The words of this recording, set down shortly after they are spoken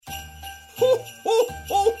Ho, ho,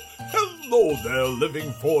 ho! Hello there,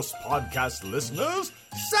 Living Force podcast listeners.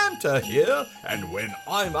 Santa here, and when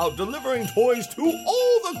I'm out delivering toys to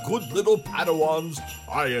all the good little Padawans,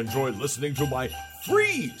 I enjoy listening to my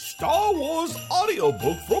free Star Wars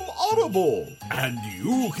audiobook from Audible. And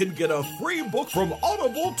you can get a free book from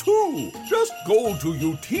Audible too. Just go to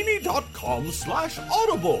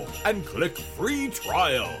utini.com/audible and click free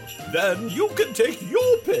trial. Then you can take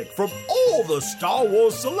your pick from all the Star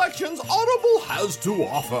Wars selections Audible has to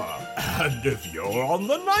offer. And if you're on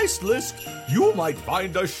the nice list, you might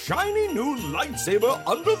find a shiny new lightsaber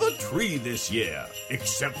under the tree this year.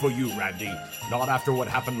 Except for you, Randy. Not after what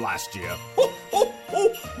happened last year. Ho, ho,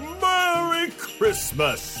 ho! Merry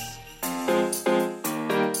Christmas!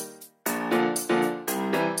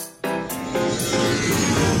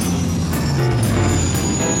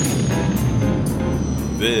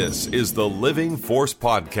 This is the Living Force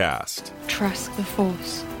Podcast. Trust the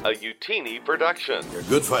Force. A Utini production. You're a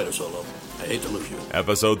good fighter, Solo. I hate to lose you.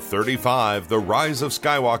 Episode 35, The Rise of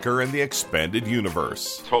Skywalker and the Expanded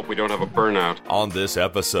Universe. Let's hope we don't have a burnout. On this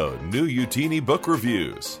episode, new Utini book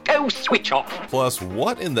reviews. Go switch off. Plus,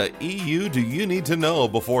 what in the EU do you need to know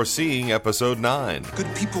before seeing Episode 9?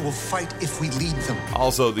 Good people will fight if we lead them.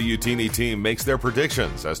 Also, the Utini team makes their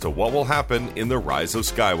predictions as to what will happen in The Rise of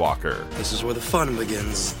Skywalker. This is where the fun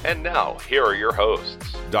begins. And now, here are your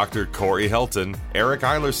hosts, Dr. Corey Helton, Eric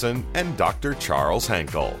Eilerson, and Dr. Charles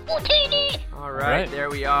Hankel. All right, there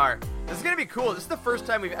we are. This is going to be cool. This is the first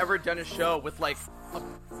time we've ever done a show with, like,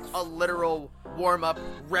 a literal warm-up,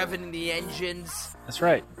 revving the engines. That's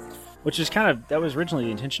right. Which is kind of, that was originally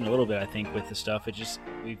the intention a little bit, I think, with the stuff. It just,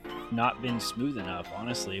 we've not been smooth enough,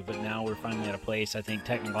 honestly. But now we're finally at a place, I think,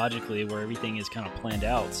 technologically, where everything is kind of planned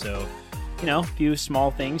out. So, you know, a few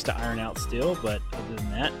small things to iron out still. But other than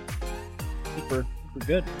that, I think we're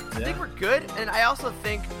good. I think we're good, and I also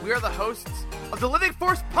think we are the hosts of the Living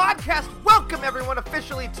Force Podcast. Welcome, everyone,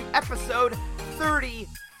 officially to episode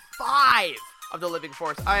 35 of the Living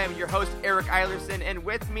Force. I am your host, Eric Eilerson, and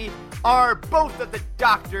with me are both of the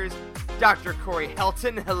doctors, Dr. Corey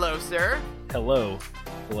Helton. Hello, sir. Hello.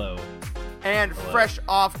 And fresh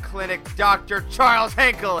off clinic, Dr. Charles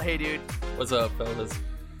Hankel. Hey, dude. What's up, fellas?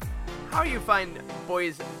 How you find,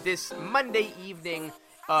 boys, this Monday evening,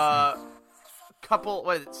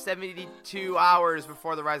 72 hours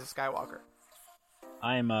before the Rise of Skywalker?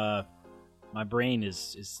 I'm, my brain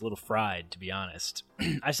is a little fried, to be honest.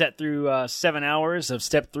 I sat through 7 hours of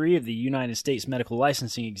Step 3 of the United States Medical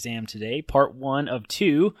Licensing Exam today, Part 1 of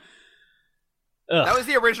 2. Ugh. That was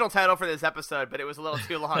the original title for this episode, but it was a little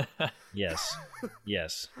too long. Yes.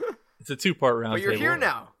 It's a two-part round. But you're here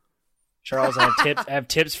now. Charles, I have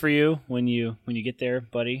tips for you when you get there,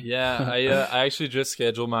 buddy. Yeah, I actually just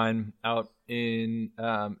scheduled mine out in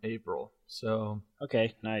April. So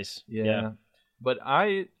okay, nice. Yeah. But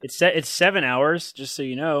it's 7 hours, just so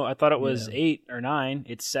you know. I thought it was 8 or 9.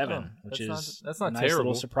 It's 7, which is that's not a nice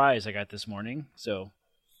terrible. Little surprise I got this morning. So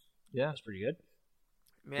yeah, that's pretty good.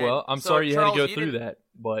 Man, well, I'm sorry you Charles, had to go through that,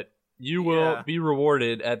 but you will be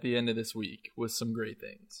rewarded at the end of this week with some great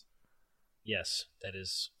things. Yes, that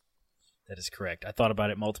is correct. I thought about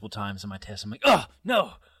it multiple times in my test. I'm like, oh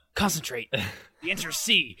no, concentrate. The answer is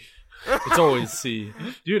C. It's always C.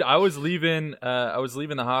 Dude, I was leaving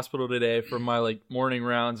the hospital today for my morning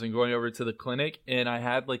rounds and going over to the clinic, and I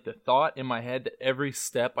had the thought in my head that every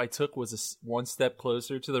step I took was one step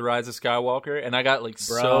closer to the Rise of Skywalker, and I got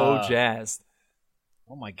so jazzed.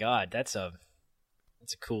 Oh my god, that's a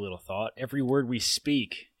cool little thought. Every word we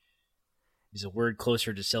speak is a word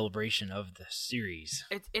closer to celebration of the series.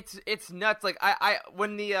 It's nuts. I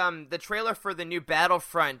when the trailer for the new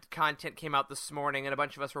Battlefront content came out this morning, and a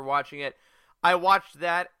bunch of us were watching it, I watched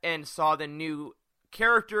that and saw the new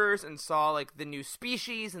characters and saw the new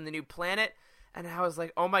species and the new planet, and I was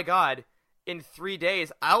like, oh my god! In 3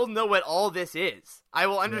 days, I'll know what all this is. I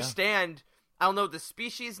will understand. Yeah. I'll know the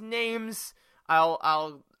species names.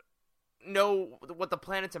 I'll know what the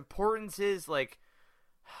planet's importance is.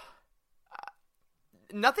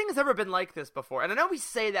 Nothing has ever been like this before. And I know we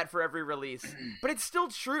say that for every release, but it's still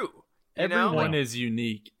true. Everyone is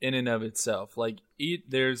unique in and of itself.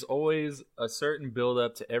 There's always a certain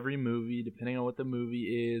build-up to every movie, depending on what the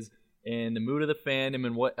movie is, and the mood of the fandom,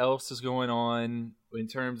 and what else is going on in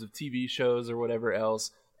terms of TV shows or whatever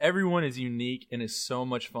else. Everyone is unique and is so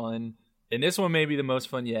much fun. And this one may be the most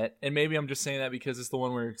fun yet. And maybe I'm just saying that because it's the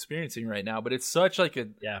one we're experiencing right now. But it's such a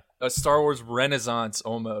Star Wars renaissance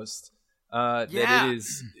almost.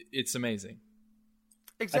 It's amazing.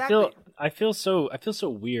 Exactly. I feel so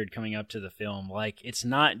weird coming up to the film. It's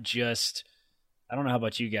not just, I don't know how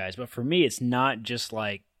about you guys, but for me, it's not just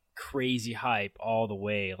crazy hype all the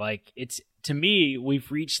way. Like it's to me,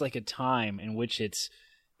 we've reached like a time in which it's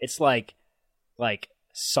like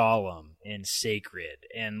solemn and sacred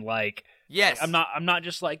and like. Yes, I'm not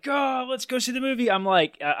just like, oh, let's go see the movie. I'm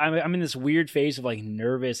like, I'm in this weird phase of like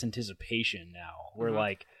nervous anticipation now, where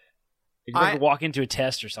like, you ever walk into a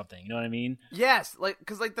test or something. You know what I mean? Yes, like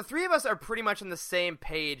because like the three of us are pretty much on the same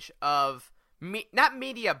page of not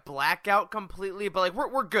media blackout completely, but like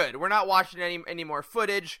we're good. We're not watching any more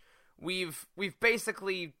footage. We've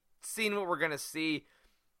basically seen what we're gonna see,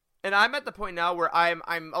 and I'm at the point now where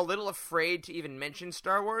I'm a little afraid to even mention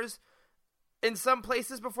Star Wars in some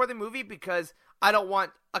places before the movie, because I don't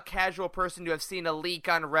want a casual person to have seen a leak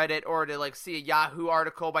on Reddit or to like see a Yahoo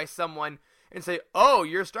article by someone and say, oh,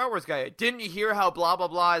 you're a Star Wars guy. Didn't you hear how blah, blah,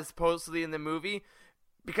 blah is supposedly in the movie?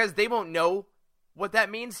 Because they won't know what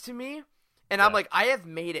that means to me. And I'm like, I have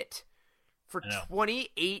made it for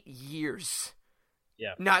 28 years.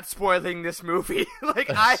 Yeah. Not spoiling this movie.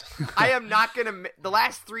 Like I am not going to, the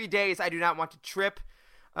last 3 days, I do not want to trip.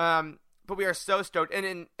 But we are so stoked.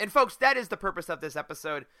 And folks, that is the purpose of this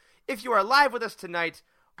episode. If you are live with us tonight,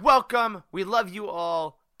 welcome. We love you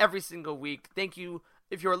all every single week. Thank you.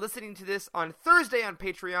 If you're listening to this on Thursday on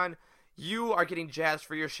Patreon, you are getting jazzed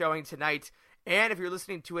for your showing tonight. And if you're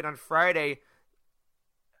listening to it on Friday,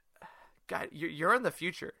 God, you're in the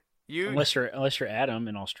future. Unless you're Adam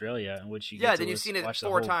in Australia, in which you get to then you've seen it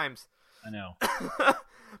 4 times. I know.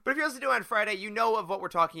 But if you're listening to it on Friday, you know of what we're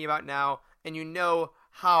talking about now, and you know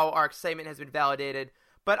how our excitement has been validated.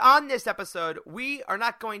 But on this episode, we are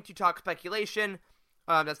not going to talk speculation.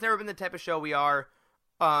 That's never been the type of show we are.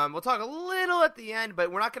 We'll talk a little at the end,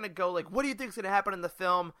 but we're not going to go like, what do you think is going to happen in the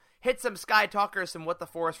film? Hit some Sky Talker, some What the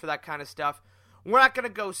Force for that kind of stuff. We're not going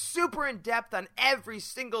to go super in depth on every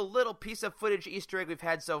single little piece of footage Easter egg we've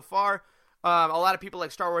had so far. A lot of people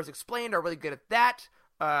like Star Wars Explained are really good at that.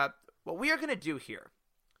 What we are going to do here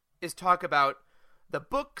is talk about the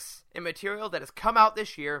books and material that has come out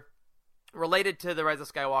this year related to The Rise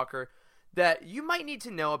of Skywalker that you might need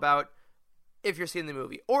to know about if you're seeing the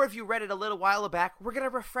movie. Or if you read it a little while back, we're going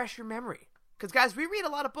to refresh your memory. Because, guys, we read a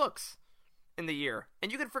lot of books in the year,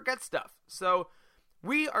 and you can forget stuff. So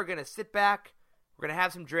we are going to sit back, we're going to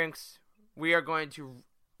have some drinks, we are going to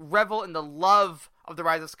revel in the love of The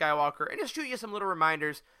Rise of Skywalker, and just shoot you some little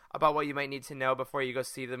reminders about what you might need to know before you go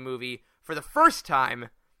see the movie for the first time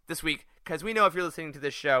this week. Because we know if you're listening to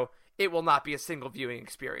this show, it will not be a single viewing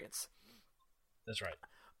experience. That's right.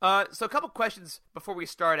 So a couple questions before we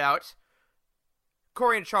start out.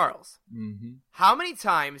 Corey and Charles, Mm-hmm. How many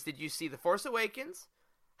times did you see The Force Awakens?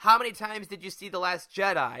 How many times did you see The Last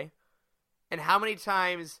Jedi? And how many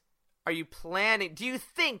times are you planning, do you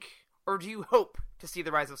think, or do you hope to see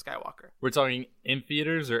The Rise of Skywalker? We're talking in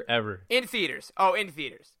theaters or ever? In theaters. Oh, in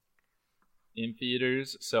theaters. In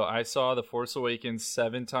theaters. So I saw The Force Awakens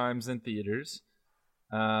 7 times in theaters.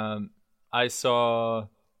 I saw,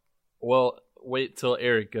 well, wait till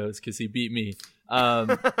Eric goes because he beat me.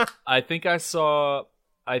 I think I saw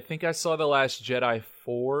The Last Jedi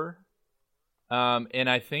 4. And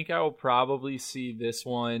I think I will probably see this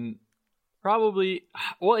one. Probably,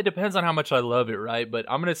 well, it depends on how much I love it, right? But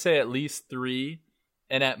I'm going to say at least 3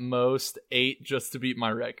 and at most 8 just to beat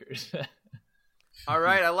my record. All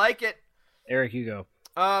right, I like it. Eric, you go.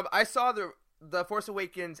 I saw the Force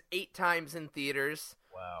Awakens 8 times in theaters.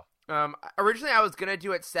 Wow. Originally, I was going to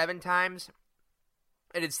do it 7 times.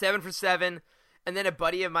 I did 7 for 7. And then a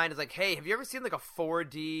buddy of mine is like, hey, have you ever seen like a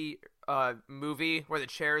 4D movie where the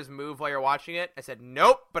chairs move while you're watching it? I said,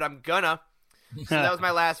 nope, but I'm gonna. So that was my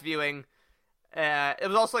last viewing. It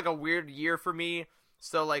was also like a weird year for me.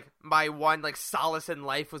 So like my one like solace in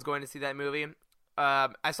life was going to see that movie.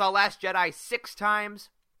 I saw Last Jedi 6 times.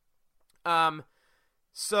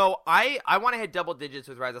 So I want to hit double digits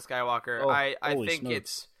with Rise of Skywalker. Oh, I think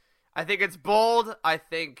smokes. it's bold. I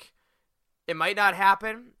think it might not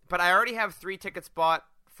happen, but I already have 3 tickets bought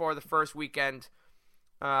for the first weekend.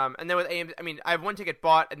 And then with AMC, I mean, I have 1 ticket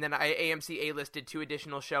bought, and then AMC A-listed 2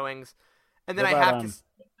 additional showings. And then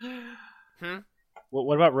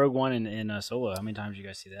What about Rogue One and Solo? How many times did you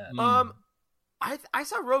guys see that? I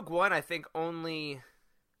saw Rogue One, I think, only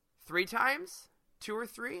 3 times, 2 or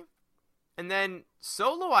 3. And then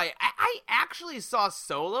Solo, I actually saw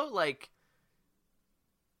Solo, like,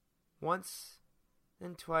 once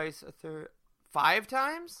and twice, a third, 5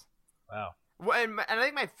 times? Wow. And I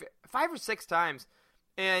think my 5 or 6 times.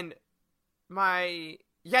 And I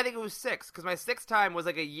think it was 6, because my 6th time was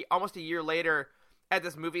like almost a year later at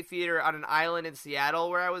this movie theater on an island in Seattle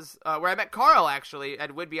where I met Carl, actually,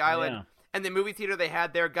 at Whidbey Island. Yeah. And the movie theater they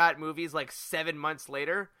had there got movies like 7 months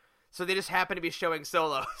later. So they just happened to be showing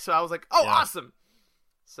Solo. So I was like, oh, yeah. Awesome.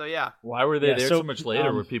 So yeah. Why were they there so so much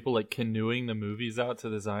later? Were people like canoeing the movies out to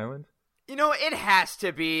this island? It has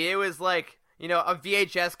to be. It was like, a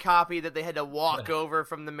VHS copy that they had to walk over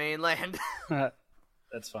from the mainland.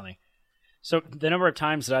 That's funny. So the number of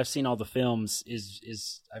times that I've seen all the films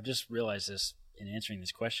is I've just realized this in answering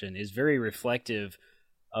this question is very reflective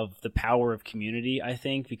of the power of community, I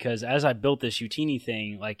think, because as I built this Utini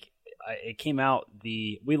thing, it came out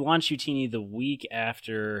we launched Utini the week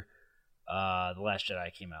after The Last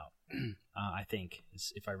Jedi came out. I think,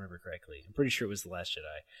 if I remember correctly. I'm pretty sure it was The Last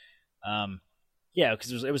Jedi. Yeah,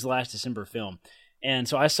 because it was the last December film. And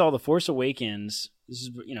so I saw The Force Awakens. This is,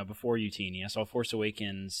 before Utini. I saw Force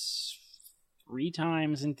Awakens 3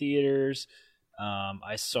 times in theaters.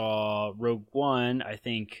 I saw Rogue One, I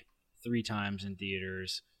think, 3 times in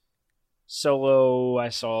theaters. Solo, I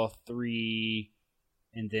saw 3.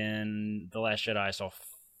 And then The Last Jedi, I saw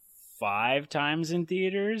 5 times in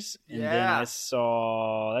theaters. And then I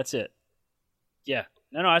saw... That's it. Yeah.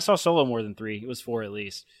 No, I saw Solo more than 3. It was 4 at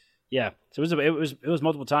least. Yeah. So it was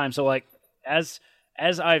multiple times. So, as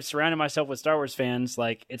I've surrounded myself with Star Wars fans,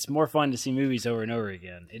 it's more fun to see movies over and over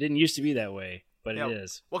again. It didn't used to be that way, but it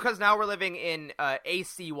is. Well, because now we're living in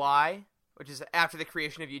ACY, which is after the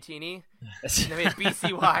creation of Utini. And they made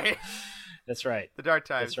BCY. That's right. The Dark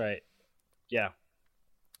Times. That's right. Yeah.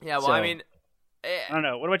 Yeah, well, So, I mean... I don't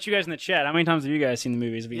know. What about you guys in the chat? How many times have you guys seen the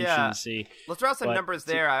movies? It'd be interesting to see. Let's throw out some numbers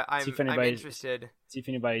there. I'm interested. See if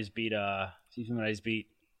anybody's beat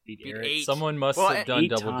Eric. 8. Someone must have done 8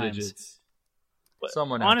 double times. digits.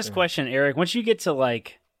 Someone. Honest question, Eric. Once you get to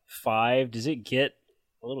 5, does it get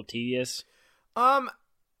a little tedious?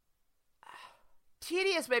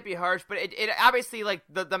 Tedious might be harsh, but it obviously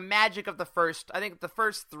the magic of the first. I think the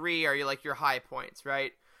first 3 are your high points,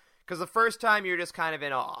 right? Because the first time you're just kind of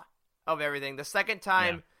in awe of everything. The second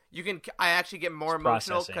time I actually get more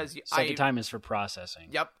emotional because second time is for processing.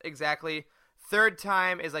 Yep, exactly. Third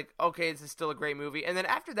time is okay, this is still a great movie, and then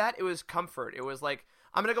after that it was comfort. It was I'm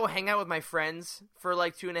gonna go hang out with my friends for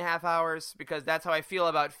 2.5 hours because that's how I feel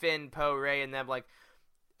about Finn, Poe, Rey, and them.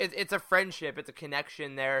 It's a friendship, it's a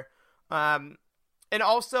connection there. And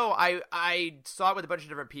also I saw it with a bunch of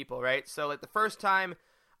different people, right? So the first time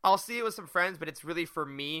I'll see it with some friends, but it's really for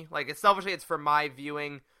me. It's selfishly, it's for my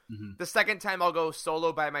viewing. Mm-hmm. The second time I'll go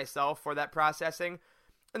solo by myself for that processing.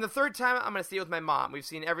 And the third time I'm going to see it with my mom. We've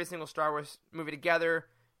seen every single Star Wars movie together.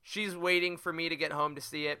 She's waiting for me to get home to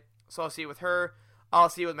see it. So I'll see it with her. I'll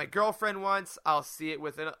see it with my girlfriend once. I'll see it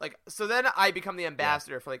with so then I become the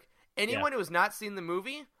ambassador for anyone who has not seen the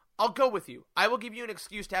movie, I'll go with you. I will give you an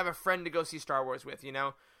excuse to have a friend to go see Star Wars with,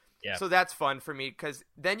 Yeah. So that's fun for me because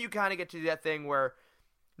then you kind of get to do that thing where,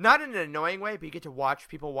 not in an annoying way, but you get to watch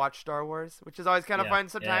people watch Star Wars, which is always kind of fun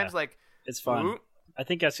sometimes. Yeah. It's fun. Ooh. I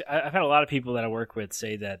think I've had a lot of people that I work with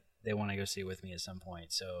say that they want to go see it with me at some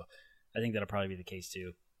point. So I think that'll probably be the case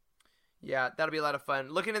too. Yeah, that'll be a lot of fun.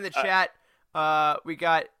 Looking in the chat, we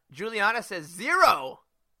got Juliana says 0.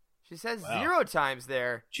 She says 0 times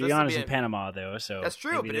there. Juliana's in Panama though, so that's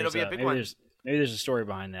true, but it'll be a big one. Maybe there's a story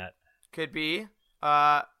behind that. Could be.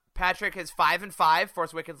 Patrick has 5 and 5.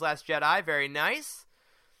 Force Awakens, Last Jedi, very nice.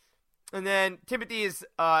 And then Timothy is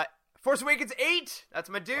Force Awakens 8. That's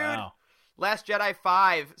my dude. Wow. Last Jedi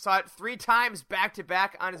 5. Saw it 3 times back to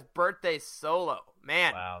back on his birthday solo.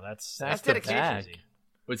 Man. Wow, that's dedication.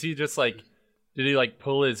 Was he just did he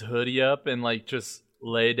pull his hoodie up and just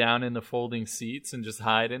lay down in the folding seats and just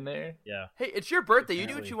hide in there? Yeah. Hey, it's your birthday. You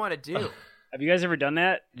do what you want to do. Have you guys ever done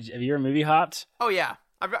that? Have you ever movie hopped? Oh yeah.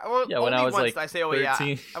 When I was once, I say, 13.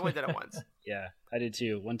 yeah. I went did it once. Yeah, I did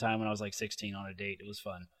too. One time when I was 16 on a date. It was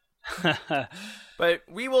fun. But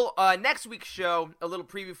we will next week's show, a little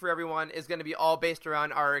preview for everyone, is going to be all based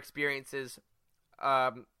around our experiences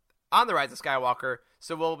on The Rise of Skywalker.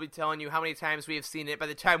 So we'll be telling you how many times we have seen it by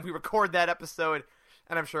the time we record that episode,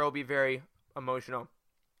 and I'm sure it'll be very emotional.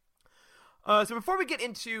 So before we get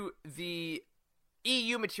into the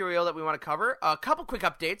EU material that we want to cover, a couple quick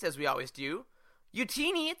updates as we always do.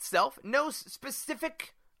 Utini itself, no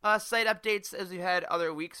specific site updates as we've had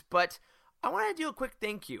other weeks, but I want to do a quick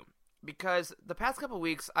thank you because the past couple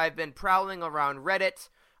weeks I've been prowling around Reddit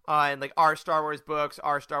and our Star Wars books,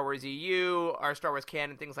 our Star Wars EU, our Star Wars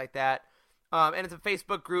canon, things like that. And it's in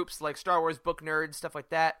Facebook groups like Star Wars Book Nerds, stuff like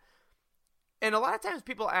that. And a lot of times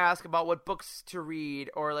people ask about what books to read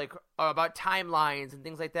or about timelines and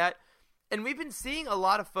things like that. And we've been seeing a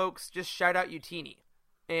lot of folks just shout out Utini.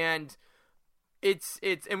 And it's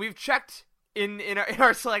and we've checked in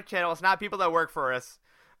our Select channel. It's not people that work for us.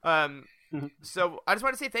 So I just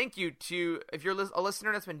want to say thank you to, if you're a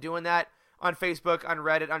listener that's been doing that on Facebook, on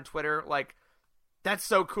Reddit, on Twitter, that's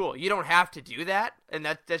so cool. You don't have to do that, and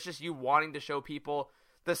that's just you wanting to show people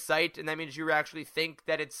the site, and that means you actually think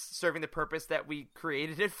that it's serving the purpose that we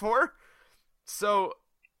created it for. So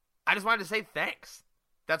I just wanted to say thanks.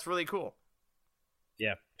 That's really cool.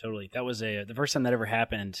 Yeah, totally. That was the first time that ever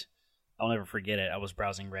happened. I'll never forget it. I was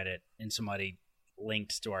browsing Reddit and somebody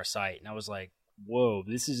linked to our site, and I was like, whoa,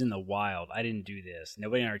 this is in the wild. I didn't do this.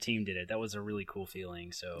 Nobody on our team did it. That was a really cool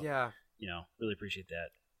feeling. So, yeah, really appreciate that.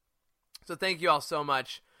 So thank you all so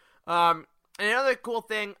much. And another cool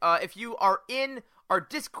thing, if you are in our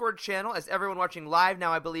Discord channel, as everyone watching live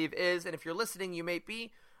now I believe is, and if you're listening you may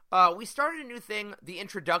be, we started a new thing, the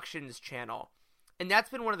Introductions channel. And that's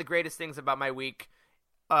been one of the greatest things about my week,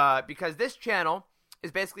 because this channel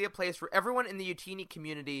is basically a place for everyone in the Utini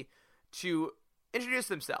community to introduce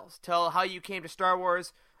themselves, tell how you came to Star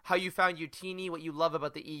Wars, how you found Utini, what you love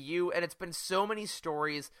about the EU, and it's been so many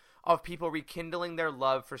stories of people rekindling their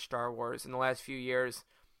love for Star Wars in the last few years,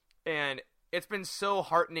 and it's been so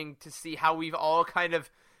heartening to see how we've all kind of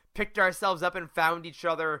picked ourselves up and found each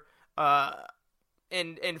other,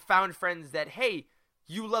 and found friends that, hey,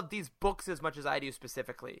 you love these books as much as I do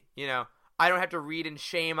specifically, I don't have to read in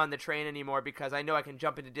shame on the train anymore because I know I can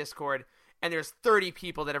jump into Discord and there's 30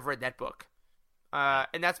 people that have read that book.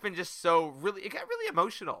 And that's been just it got really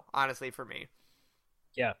emotional, honestly, for me.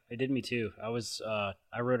 Yeah, it did me too. I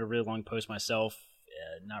wrote a really long post myself,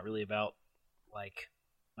 not really about like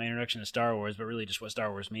my introduction to Star Wars, but really just what Star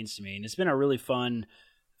Wars means to me. And it's been a really fun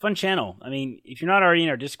channel. I mean, if you're not already in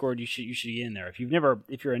our Discord, you should get in there. If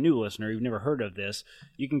you're a new listener, you've never heard of this,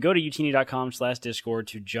 you can go to utini.com/Discord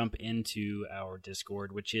to jump into our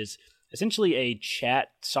Discord, which is essentially a chat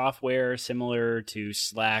software similar to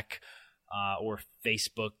Slack or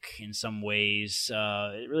Facebook in some ways.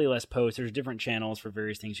 Really less posts. There's different channels for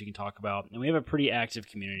various things you can talk about, and we have a pretty active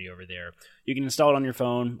community over there. You can install it on your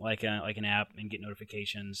phone like an app and get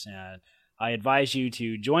notifications. I advise you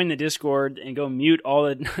to join the Discord and go mute all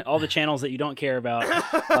the channels that you don't care about.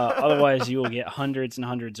 Otherwise, you will get hundreds and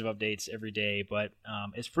hundreds of updates every day. But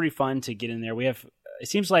it's pretty fun to get in there. It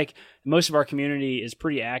seems like most of our community is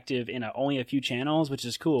pretty active in only a few channels, which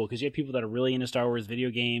is cool because you have people that are really into Star Wars video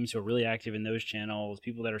games who are really active in those channels,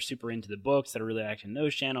 people that are super into the books that are really active in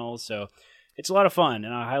those channels. So it's a lot of fun,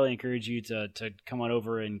 and I highly encourage you to come on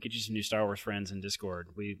over and get you some new Star Wars friends in Discord.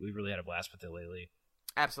 We really had a blast with it lately.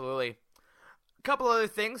 Absolutely. A couple other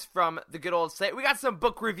things from the good old site. We got some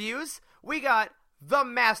book reviews. We got the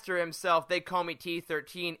master himself, they call me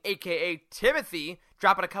T13, a.k.a. Timothy,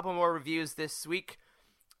 dropping a couple more reviews this week.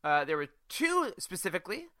 There were two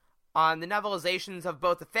specifically on the novelizations of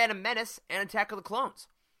both The Phantom Menace and Attack of the Clones.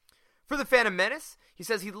 For The Phantom Menace, he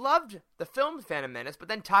says he loved the film Phantom Menace, but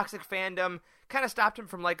then toxic fandom kind of stopped him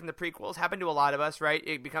from liking the prequels. Happened to a lot of us, right?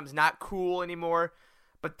 It becomes not cool anymore.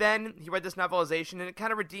 But then he read this novelization, and it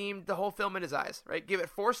kind of redeemed the whole film in his eyes, right? Gave it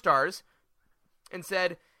 4 stars and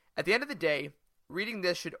said, at the end of the day, reading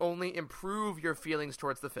this should only improve your feelings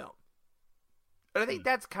towards the film. And I think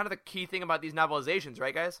that's kind of the key thing about these novelizations,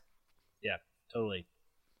 right, guys? Yeah, totally.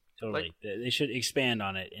 They should expand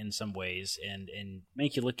on it in some ways and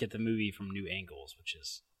make you look at the movie from new angles, which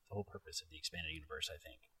is the whole purpose of the expanded universe, I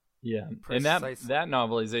think. Yeah, Precisely. And that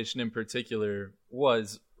novelization in particular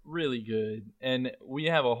was really good, and we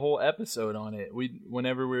have a whole episode on it.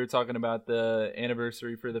 Whenever we were talking about the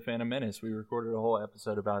anniversary for The Phantom Menace, we recorded a whole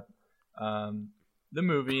episode about the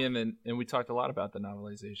movie, and we talked a lot about the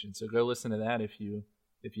novelization. So go listen to that if you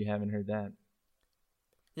haven't heard that.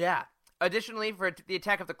 Yeah. Additionally, for the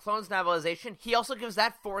Attack of the Clones novelization, he also gives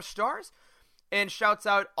that 4 stars and shouts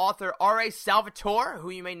out author R.A. Salvatore,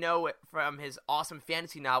 who you may know from his awesome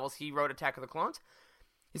fantasy novels. He wrote Attack of the Clones.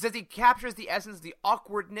 He says he captures the essence of the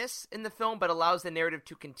awkwardness in the film, but allows the narrative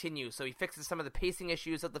to continue. So he fixes some of the pacing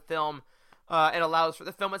issues of the film and allows for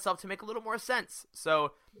the film itself to make a little more sense.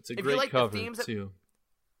 So it's a great cover, too.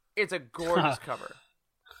 It's a gorgeous cover.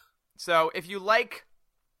 So if you like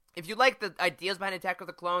the ideas behind Attack of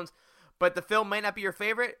the Clones, but the film might not be your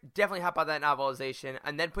favorite, definitely hop on that novelization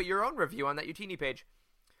and then put your own review on that Utini page.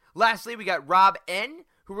 Lastly, we got Rob N.,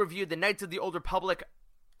 who reviewed the Knights of the Old Republic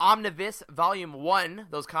Omnibus Volume 1,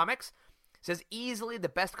 those comics. Says easily the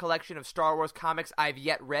best collection of Star Wars comics I've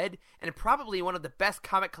yet read, and probably one of the best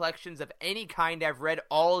comic collections of any kind I've read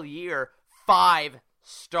all year. 5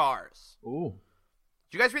 stars. Ooh.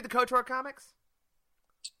 Did you guys read the KOTOR comics?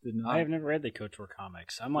 Did not. I have never read the KOTOR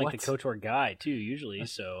comics. I'm like the KOTOR guy too, usually.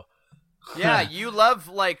 So. Yeah, you love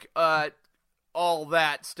like all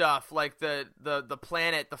that stuff, like the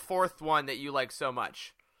planet, the 4th one that you like so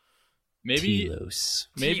much. Maybe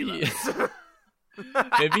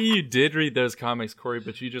you did read those comics, Corey,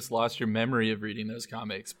 but you just lost your memory of reading those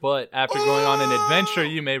comics. But after going on an adventure,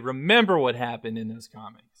 you may remember what happened in those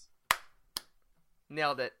comics.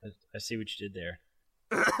 Nailed it. I see what you did there.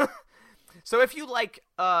 So if you like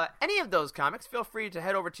any of those comics, feel free to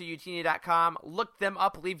head over to utini.com, look them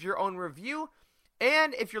up, leave your own review.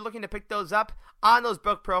 And if you're looking to pick those up on those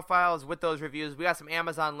book profiles with those reviews, we got some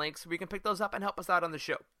Amazon links where you can pick those up and help us out on the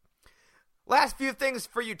show. Last few things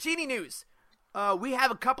for Utini news. We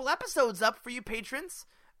have a couple episodes up for you patrons,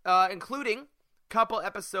 including a couple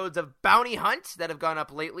episodes of Bounty Hunt that have gone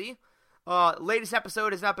up lately. Latest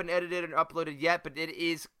episode has not been edited and uploaded yet, but it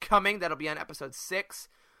is coming. That'll be on episode 6.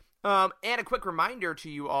 And a quick reminder to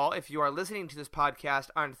you all, if you are listening to this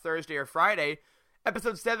podcast on Thursday or Friday,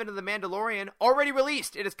 episode 7 of The Mandalorian already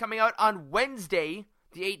released. It is coming out on Wednesday,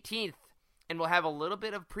 the 18th, and we'll have a little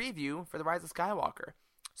bit of preview for The Rise of Skywalker.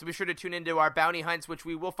 So be sure to tune into our bounty hunts, which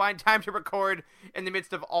we will find time to record in the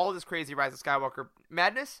midst of all this crazy Rise of Skywalker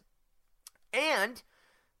madness. And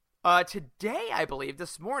today, I believe,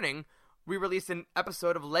 this morning, we released an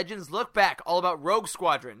episode of Legends Look Back, all about Rogue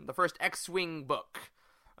Squadron, the first X-Wing book.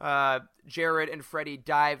 Jared and Freddie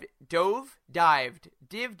doved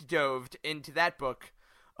into that book,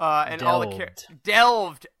 and all the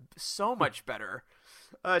delved so much better,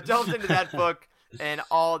 delved into that book and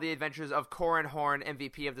all the adventures of Corin Horn,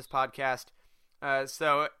 MVP of this podcast.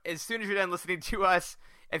 So as soon as you're done listening to us,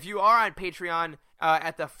 if you are on Patreon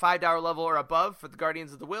at the $5 level or above for the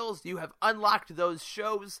Guardians of the Wills, you have unlocked those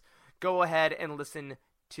shows. Go ahead and listen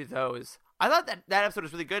to those. I thought that episode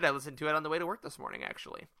was really good. I listened to it on the way to work this morning,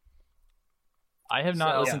 actually. I have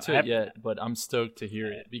not listened to it yet, but I'm stoked to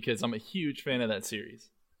hear it because I'm a huge fan of that series.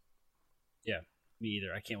 Yeah, me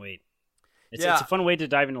either. I can't wait. It's a fun way to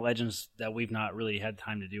dive into Legends that we've not really had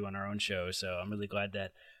time to do on our own show, so I'm really glad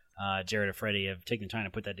that Jared and Freddie have taken the time to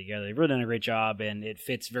put that together. They've really done a great job, and it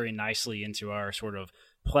fits very nicely into our sort of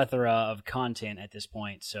plethora of content at this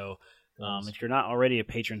point. So if you're not already a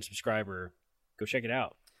patron subscriber, go check it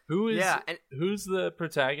out. Who's the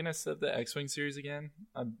protagonist of the X-Wing series again?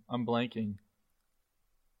 I'm blanking.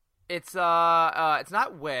 It's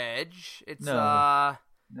not Wedge. It's no.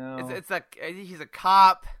 It's he's a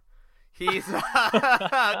cop. He's Corin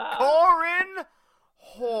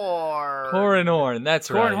Horn. Corin Horn,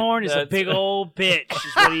 that's right. Corin Horn is a big old bitch,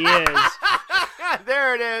 is what he is.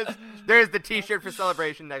 There it is. There's the T-shirt for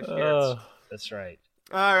Celebration next year. That's right.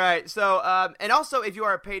 All right. So, and also, if you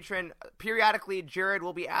are a patron, periodically Jared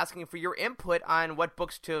will be asking for your input on what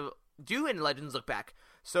books to do in Legends Look Back.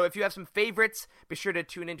 So, if you have some favorites, be sure to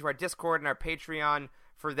tune into our Discord and our Patreon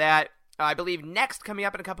for that. I believe next, coming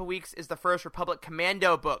up in a couple weeks, is the First Republic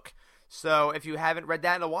Commando book. So, if you haven't read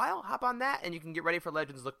that in a while, hop on that, and you can get ready for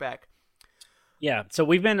Legends Look Back. Yeah, so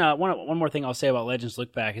we've been one more thing I'll say about Legends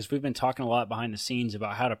Look Back is we've been talking a lot behind the scenes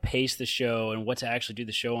about how to pace the show and what to actually do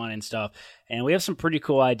the show on and stuff. And we have some pretty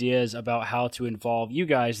cool ideas about how to involve you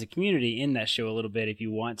guys, the community, in that show a little bit if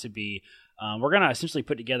you want to be. We're going to essentially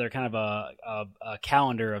put together kind of a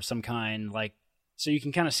calendar of some kind, like so you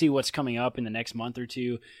can kind of see what's coming up in the next month or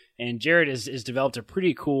two. And Jared has developed a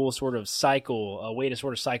pretty cool sort of a way to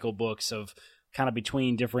sort of cycle books of kind of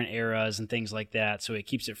between different eras and things like that, so it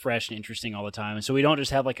keeps it fresh and interesting all the time. And so we don't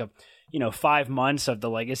just have like a 5 months of the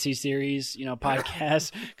Legacy series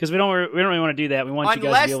podcast because we don't really want to do that. We want you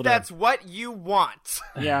guys to be able to. Unless that's what you want.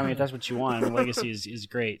 Yeah, I mean if that's what you want, Legacy is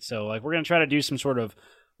great. So like we're gonna try to do some sort of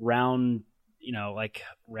round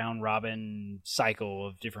robin cycle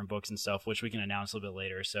of different books and stuff, which we can announce a little bit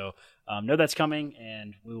later. So know that's coming,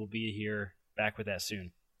 and we will be here back with that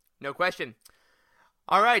soon. No question.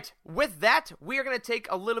 All right. With that, we are going to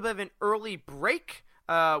take a little bit of an early break.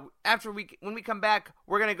 When we come back,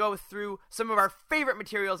 we're going to go through some of our favorite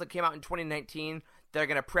materials that came out in 2019 that are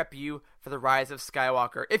going to prep you for the Rise of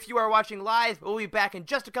Skywalker. If you are watching live, we'll be back in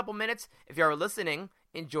just a couple minutes. If you are listening,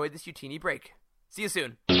 enjoy this Utini break. See you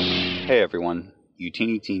soon. Hey everyone,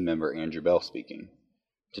 Utini team member Andrew Bell speaking.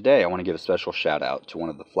 Today I want to give a special shout out to one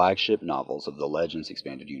of the flagship novels of the Legends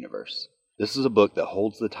Expanded Universe. This is a book that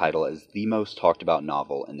holds the title as the most talked about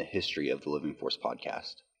novel in the history of the Living Force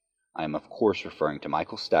podcast. I am of course referring to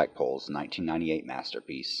Michael Stackpole's 1998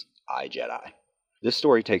 masterpiece, I, Jedi. This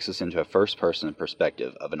story takes us into a first-person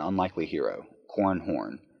perspective of an unlikely hero, Corin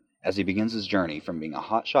Horn, as he begins his journey from being a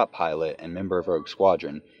hotshot pilot and member of Rogue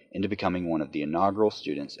Squadron into becoming one of the inaugural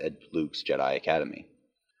students at Luke's Jedi Academy.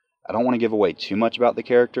 I don't want to give away too much about the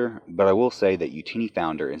character, but I will say that Utini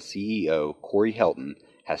founder and CEO Corey Helton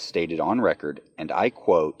has stated on record, and I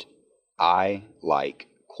quote, "I like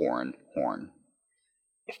Corin Horn."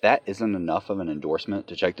 If that isn't enough of an endorsement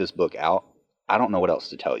to check this book out, I don't know what else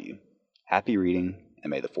to tell you. Happy reading,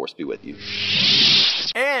 and may the Force be with you.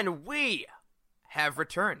 And we have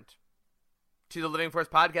returned to the Living Force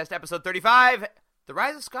Podcast, episode 35, The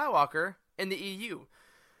Rise of Skywalker in the EU.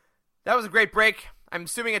 That was a great break. I'm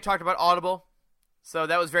assuming it talked about Audible, so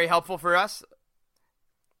that was very helpful for us.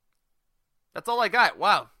 That's all I got.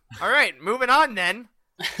 Wow. All right, moving on then.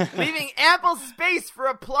 Leaving ample space for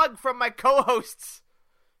a plug from my co-hosts.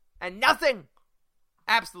 And nothing.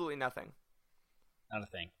 Absolutely nothing. Not a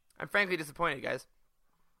thing. I'm frankly disappointed, guys.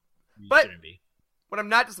 You But shouldn't be. what I'm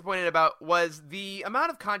not disappointed about was the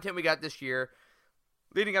amount of content we got this year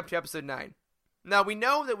leading up to episode 9. Now, we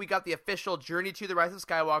know that we got the official Journey to the Rise of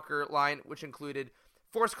Skywalker line, which included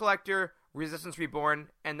Force Collector, Resistance Reborn,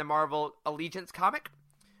 and the Marvel Allegiance comic.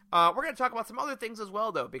 We're going to talk about some other things as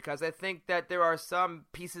well, though, because I think that there are some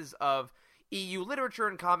pieces of EU literature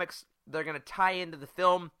and comics that are going to tie into the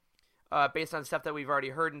film based on stuff that we've already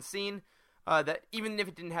heard and seen, that even if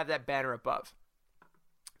it didn't have that banner above.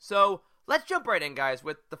 So let's jump right in, guys,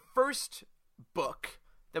 with the first book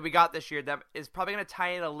that we got this year that is probably going to tie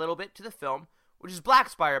in a little bit to the film, which is Black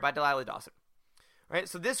Spire by Delilah Dawson. Right?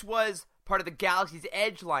 So this was part of the Galaxy's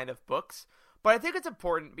Edge line of books, but I think it's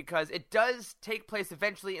important because it does take place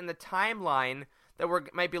eventually in the timeline that we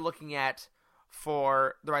might be looking at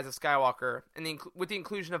for The Rise of Skywalker, and with the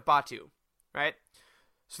inclusion of Batu, right?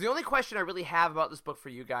 So the only question I really have about this book for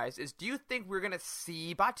you guys is, do you think we're going to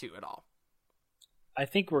see Batu at all? I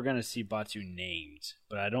think we're going to see Batu named,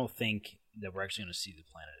 but I don't think that we're actually going to see the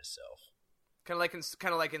planet itself. Kind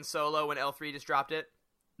of like in Solo when L3 just dropped it.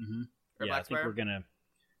 Mm-hmm. Or Yeah, Black I think Spire? we're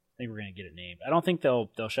gonna get it named. I don't think they'll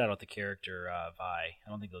shout out the character Vi. I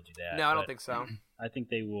don't think they'll do that. No, I don't but think so. I think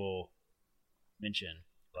they will mention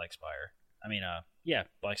Black Spire. I mean,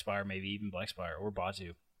 Black Spire, maybe even Black Spire or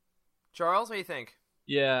Batu. Charles, what do you think?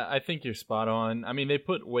 Yeah, I think you're spot on. I mean, they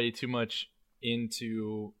put way too much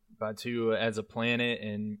into Batu as a planet,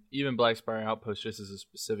 and even Black Spire Outpost just as a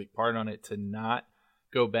specific part on it to not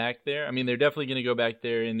go back there. I mean, they're definitely going to go back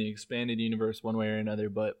there in the expanded universe one way or another,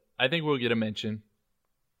 but I think we'll get a mention.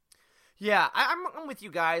 Yeah, I'm with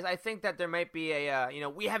you guys. I think that there might be a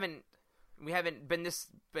we haven't been this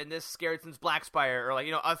scared since Black Spire, or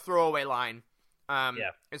a throwaway line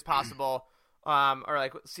is possible. Or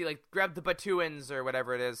grab the Batuans or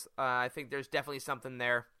whatever it is. I think there's definitely something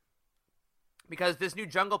there, because this new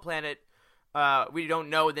jungle planet we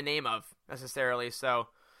don't know the name of necessarily. So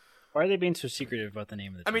why are they being so secretive about the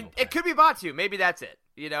name of the? I mean, jungle it planet? could be Batu. Maybe that's it.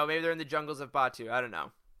 Maybe they're in the jungles of Batu. I don't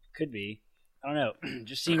know. Could be. I don't know. It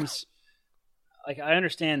just seems like I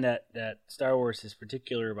understand that Star Wars is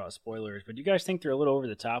particular about spoilers, but do you guys think they're a little over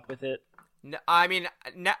the top with it? No, I mean,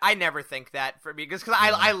 I never think that for me, because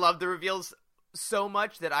I love the reveals so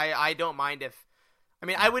much that I don't mind if. I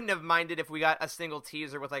mean, I wouldn't have minded if we got a single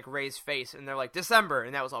teaser with Rey's face and they're like December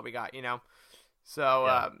and that was all we got,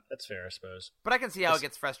 So that's fair, I suppose. But I can see how it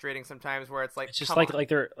gets frustrating sometimes, where it's it's just like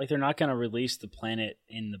they're not going to release the planet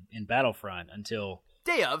in Battlefront until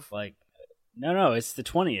day of. No, it's the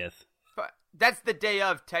 20th. But that's the day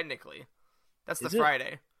of, technically. That's Is the it?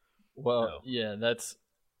 Friday. Well, yeah, that's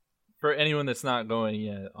for anyone that's not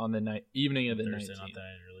going on the evening of the Thursday, 19th. not the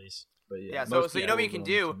release. But Yeah, so most you know what you people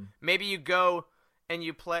can will do? go on Maybe you go and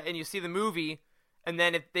you play and you see the movie, and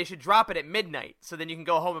then if they should drop it at midnight, so then you can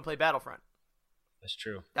go home and play Battlefront. That's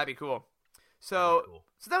true. That'd be cool. So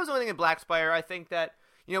that was the only thing in Black Spire. I think that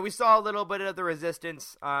we saw a little bit of the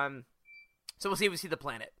Resistance. So we'll see if we see the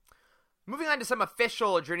planet. Moving on to some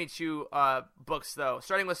official Journey to books, though,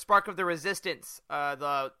 starting with Spark of the Resistance,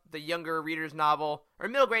 the younger reader's novel, or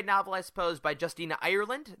middle grade novel, I suppose, by Justina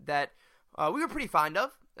Ireland, that we were pretty fond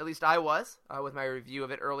of. At least I was, with my review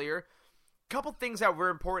of it earlier. Couple things that were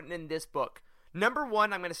important in this book. Number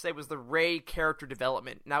one, I'm going to say, was the Rey character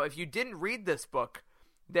development. Now, if you didn't read this book,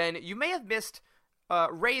 then you may have missed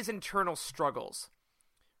Rey's internal struggles,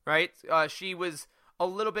 right? She was a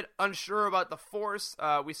little bit unsure about the Force.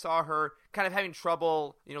 We saw her kind of having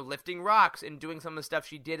trouble, lifting rocks and doing some of the stuff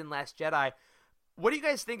she did in Last Jedi. What do you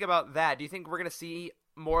guys think about that? Do you think we're going to see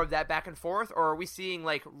more of that back and forth, or are we seeing,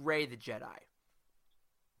 Rey the Jedi?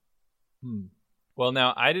 Well,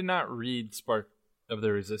 now, I did not read Spark of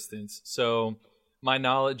the Resistance, so my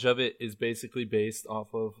knowledge of it is basically based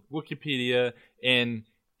off of Wikipedia and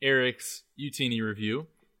Eric's Utini review.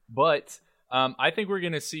 But I think we're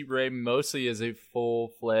going to see Rey mostly as a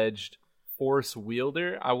full-fledged Force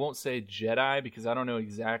wielder. I won't say Jedi because I don't know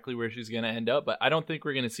exactly where she's going to end up, but I don't think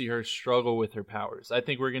we're going to see her struggle with her powers. I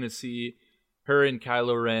think we're going to see her and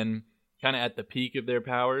Kylo Ren kind of at the peak of their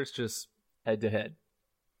powers, just head-to-head.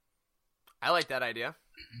 I like that idea.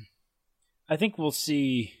 I think we'll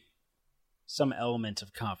see some element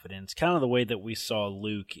of confidence, kind of the way that we saw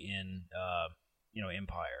Luke in,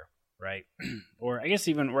 Empire, right? Or I guess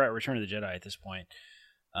even we're at Return of the Jedi at this point,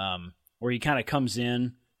 where he kind of comes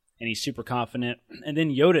in and he's super confident, and then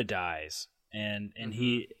Yoda dies, and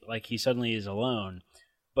he suddenly is alone.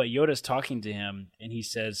 But Yoda's talking to him, and he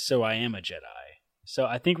says, "So I am a Jedi." So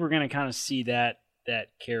I think we're going to kind of see that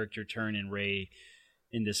character turn in Rey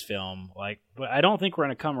in this film. But I don't think we're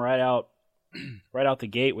going to come right out the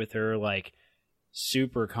gate with her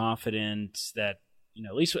super confident that,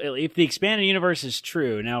 at least if the expanded universe is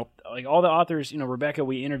true. Now, all the authors, Rebecca,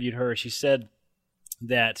 we interviewed her. She said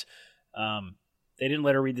that they didn't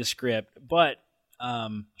let her read the script, but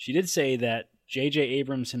she did say that J.J.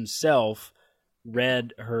 Abrams himself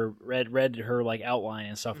read her outline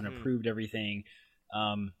and stuff and approved everything.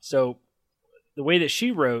 So the way that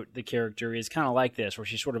she wrote the character is kind of like this, where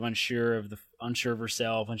she's sort of unsure of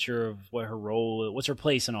herself, unsure of what her role, what's her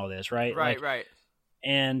place in all this, right? Right.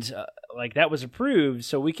 And that was approved,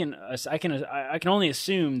 so I can only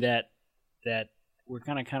assume that we're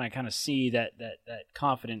gonna kind of see that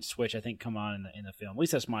confidence switch, I think, come on in the film. At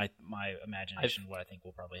least that's my imagination of what I think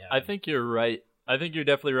will probably happen. I think you're right. I think you're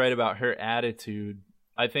definitely right about her attitude.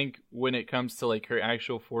 I think when it comes to her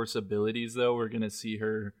actual Force abilities, though, we're gonna see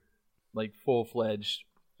her full-fledged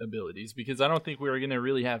abilities, because I don't think we're gonna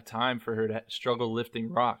really have time for her to struggle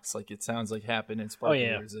lifting rocks like it sounds like happened in Spark of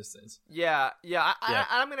the Resistance. I'm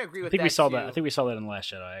gonna agree with that. I think we saw that in The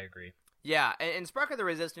Last Jedi. I agree. Yeah, in Spark of the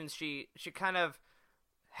Resistance, she kind of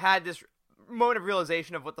had this moment of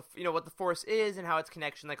realization of what the Force is and how its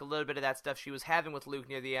connection, a little bit of that stuff she was having with Luke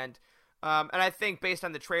near the end. And I think based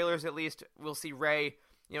on the trailers, at least, we'll see Rey,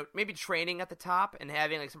 maybe training at the top and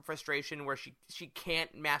having some frustration where she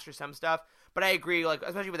can't master some stuff. But I agree,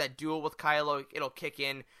 especially with that duel with Kylo, it'll kick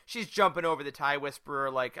in. She's jumping over the TIE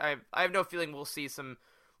Whisperer. I have no feeling we'll see some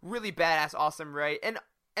really badass, awesome Rey. And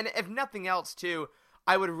if nothing else, too,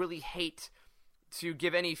 I would really hate to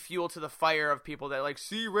give any fuel to the fire of people that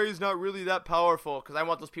see Rey's not really that powerful, because I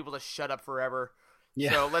want those people to shut up forever.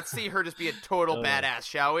 Yeah. So let's see her just be a total badass,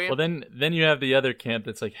 shall we? Well, then you have the other camp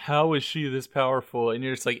that's how is she this powerful? And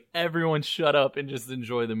you're just everyone shut up and just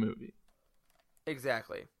enjoy the movie.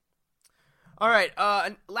 Exactly. All right,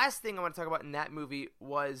 last thing I want to talk about in that movie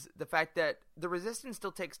was the fact that the Resistance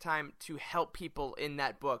still takes time to help people in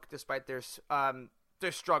that book, despite their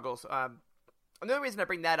struggles. And the only reason I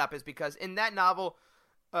bring that up is because in that novel,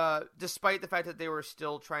 despite the fact that they were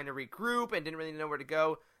still trying to regroup and didn't really know where to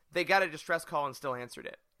go, they got a distress call and still answered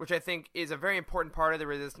it, which I think is a very important part of the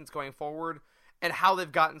Resistance going forward and how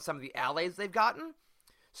they've gotten some of the allies they've gotten.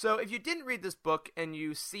 So if you didn't read this book and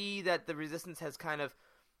you see that the Resistance has kind of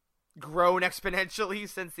grown exponentially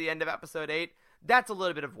since the end of Episode 8, that's a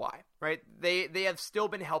little bit of why, right? They have still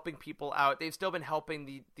been helping people out. They've still been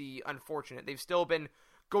helping the unfortunate. They've still been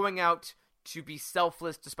going out to be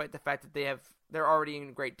selfless despite the fact that they're already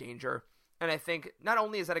in great danger. And I think not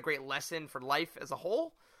only is that a great lesson for life as a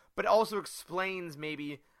whole, but it also explains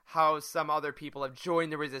maybe how some other people have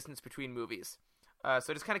joined the Resistance between movies.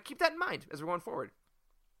 So just kind of keep that in mind as we're going forward.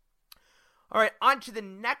 All right, on to the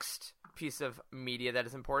next piece of media that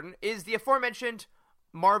is important is the aforementioned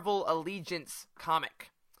Marvel Allegiance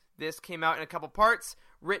comic. This came out in a couple parts,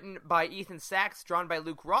 written by Ethan Sachs, drawn by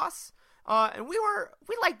Luke Ross. And we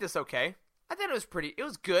liked this okay. I thought it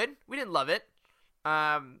was good. We didn't love it.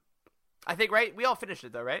 I think, right? We all finished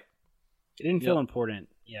it though, right? It didn't feel important.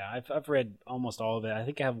 Yeah, I've read almost all of it. I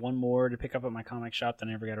think I have one more to pick up at my comic shop that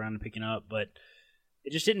I never got around to picking up, but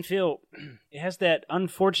it just didn't feel... It has that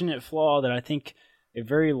unfortunate flaw that I think a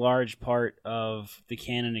very large part of the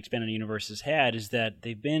canon expanded universe has had, is that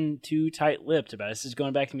they've been too tight-lipped about it. This is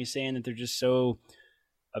going back to me saying that they're just so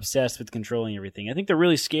obsessed with controlling everything. I think they're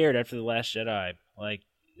really scared after The Last Jedi.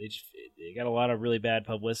 They got a lot of really bad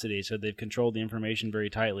publicity, so they've controlled the information very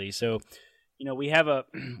tightly. So... we have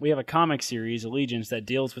a comic series, Allegiance, that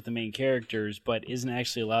deals with the main characters, but isn't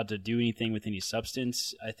actually allowed to do anything with any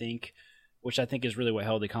substance, I think, which I think is really what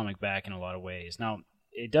held the comic back in a lot of ways. Now,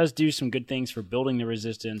 it does do some good things for building the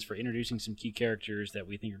Resistance, for introducing some key characters that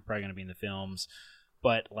we think are probably going to be in the films,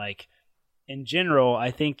 but, in general,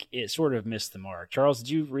 I think it sort of missed the mark. Charles,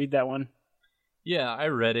 did you read that one? Yeah, I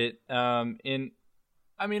read it, I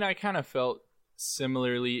kind of felt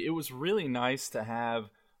similarly. It was really nice to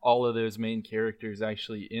have all of those main characters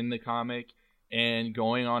actually in the comic and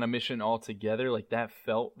going on a mission all together. That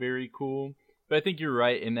felt very cool. But I think you're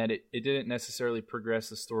right in that it didn't necessarily progress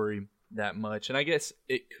the story that much. And I guess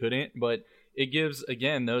it couldn't, but it gives,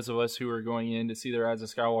 again, those of us who are going in to see the Rise of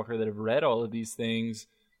Skywalker that have read all of these things,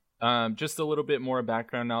 just a little bit more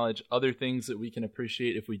background knowledge, other things that we can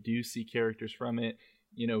appreciate if we do see characters from it.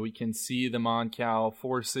 We can see the Mon Cal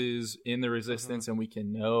forces in the Resistance, and we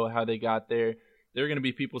can know how they got there. There are going to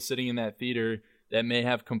be people sitting in that theater that may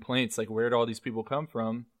have complaints where did all these people come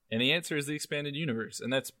from? And the answer is the expanded universe,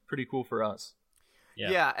 and that's pretty cool for us.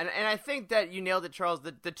 Yeah, and I think that you nailed it, Charles.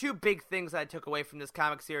 The two big things I took away from this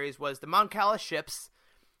comic series was the Mon Cala ships.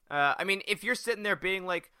 I mean, if you're sitting there being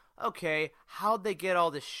like, okay, how'd they get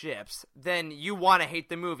all the ships? Then you want to hate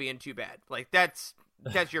the movie, and too bad. Like, that's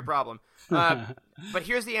your problem. But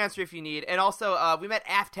here's the answer if you need. And also, we met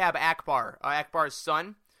Aftab Akbar, Akbar's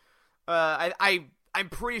son. I'm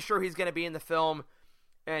pretty sure he's going to be in the film,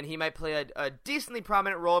 and he might play a decently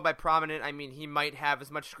prominent role. By prominent, I mean he might have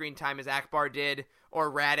as much screen time as Akbar did,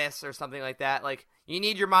 or Radis, or something like that. Like, you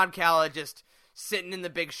need your Mon Cala just sitting in the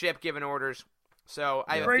big ship giving orders. So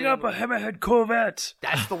I bring up a Hammerhead Corvette.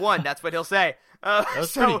 That's the one. That's what he'll say. That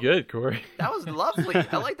was pretty good, Corey. That was lovely.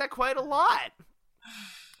 I like that quite a lot.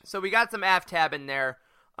 So we got some Aftab in there.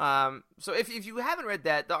 So if you haven't read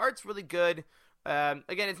that, the art's really good. Again,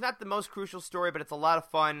 it's not the most crucial story, but it's a lot of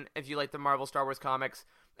fun if you like the Marvel Star Wars comics.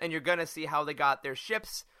 And you're going to see how they got their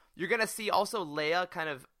ships. You're going to see also Leia kind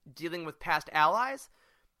of dealing with past allies.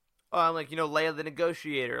 Leia the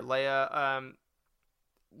Negotiator, Leia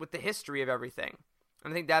with the history of everything.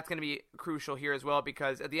 And I think that's going to be crucial here as well,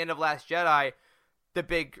 because at the end of Last Jedi, the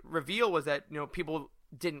big reveal was that, people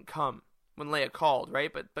didn't come when Leia called, right?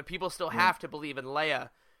 But people still have to believe in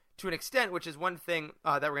Leia to an extent, which is one thing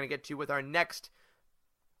that we're going to get to with our next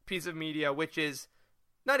piece of media, which is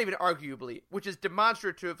not even arguably, which is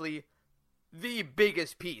demonstratively the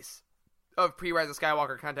biggest piece of pre-Rise of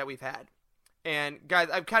Skywalker content we've had. And guys,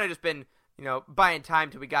 I've kind of just been, buying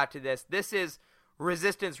time till we got to this. This is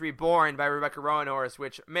Resistance Reborn by Rebecca Roanhorse,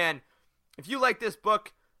 which, man, if you like this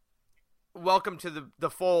book, welcome to the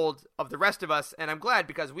fold of the rest of us. And I'm glad,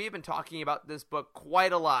 because we've been talking about this book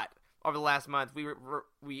quite a lot over the last month.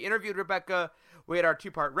 We interviewed Rebecca. We had our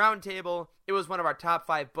 2-part roundtable. It was one of our top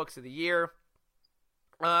 5 books of the year.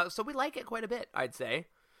 So we like it quite a bit, I'd say.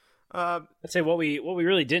 I'd say what we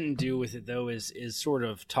really didn't do with it, though, is sort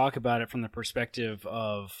of talk about it from the perspective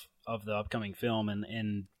of the upcoming film,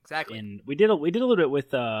 and exactly. And we did a little bit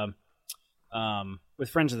with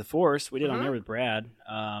Friends of the Force. We did on there with Brad,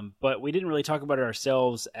 but we didn't really talk about it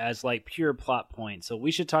ourselves as like pure plot points. So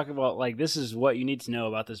we should talk about like, this is what you need to know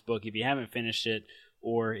about this book if you haven't finished it,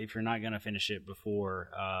 or if you're not going to finish it before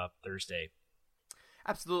Thursday.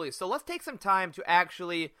 Absolutely. So let's take some time to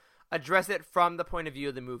actually address it from the point of view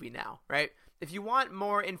of the movie now, right? If you want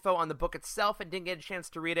more info on the book itself and didn't get a chance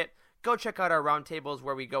to read it, go check out our roundtables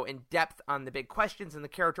where we go in depth on the big questions and the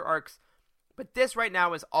character arcs. But this right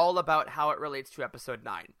now is all about how it relates to Episode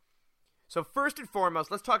 9. So first and foremost,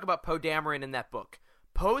 let's talk about Poe Dameron in that book.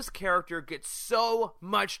 Poe's character gets so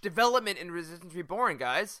much development in Resistance Reborn,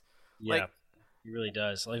 guys. Yeah, he really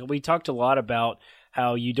does. Like, we talked a lot about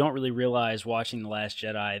how you don't really realize watching The Last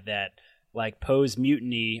Jedi that, like, Poe's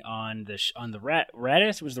mutiny on the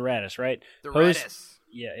Radis, it was the Radis, right? Radis.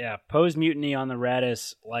 Yeah. Poe's mutiny on the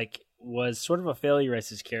Radis, like, was sort of a failure as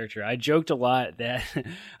his character. I joked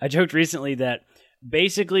recently that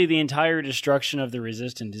basically the entire destruction of the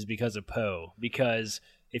Resistance is because of Poe. Because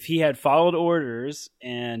if he had followed orders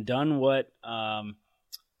and done what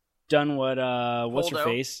what's her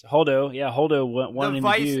face? Holdo wanted him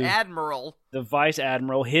to do. The Vice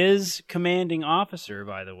Admiral, his commanding officer,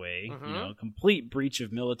 by the way, complete breach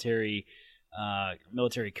of military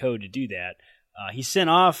code to do that. He sent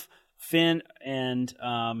off Finn and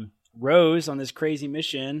Rose on this crazy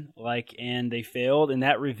mission, and they failed, and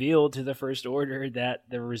that revealed to the First Order that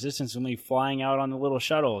the Resistance was only flying out on the little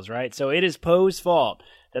shuttles, right? So it is Poe's fault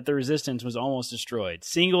that the Resistance was almost destroyed.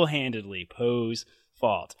 Single-handedly, Poe's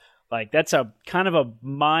fault. Like, that's a kind of a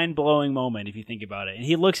mind-blowing moment if you think about it. And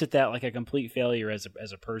he looks at that like a complete failure as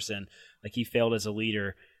a person, like he failed as a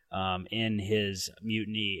leader in his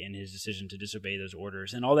mutiny and his decision to disobey those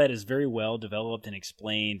orders. And all that is very well developed and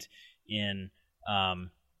explained in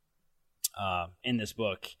this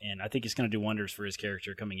book. And I think it's going to do wonders for his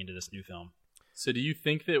character coming into this new film. So do you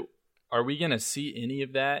think that, are we going to see any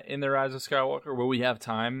of that in The Rise of Skywalker? Will we have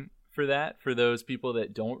time for that, for those people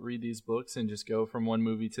that don't read these books and just go from one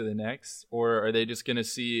movie to the next? Or are they just going to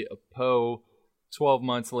see a Poe 12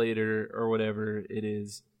 months later or whatever it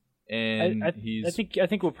is, and I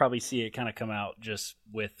think we'll probably see it kind of come out just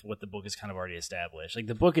with what the book is kind of already established. Like,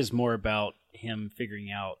 the book is more about him figuring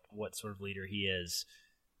out what sort of leader he is,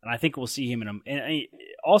 and I think we'll see him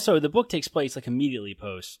also the book takes place like immediately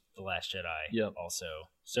post The Last Jedi. Yep. Also,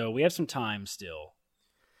 so we have some time still.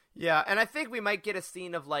 Yeah, and I think we might get a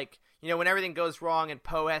scene of, like, when everything goes wrong and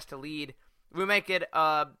Poe has to lead, we might get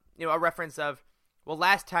a reference of, well,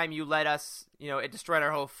 last time you led us, it destroyed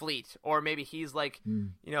our whole fleet. Or maybe he's like,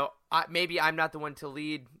 maybe I'm not the one to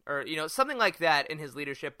lead, or, something like that in his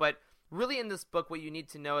leadership. But really in this book, what you need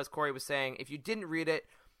to know, as Corey was saying, if you didn't read it,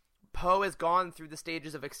 Poe has gone through the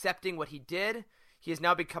stages of accepting what he did. He is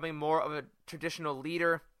now becoming more of a traditional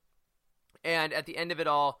leader. And at the end of it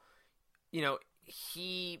all,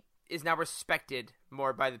 he is now respected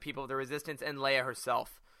more by the people of the Resistance and Leia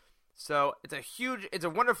herself. So it's a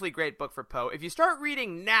wonderfully great book for Poe. If you start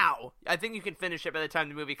reading now, I think you can finish it by the time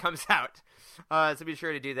the movie comes out. So be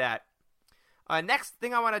sure to do that. Next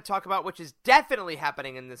thing I want to talk about, which is definitely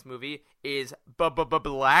happening in this movie, is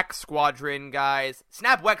Black Squadron, guys.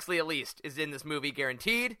 Snap Wexley, at least, is in this movie,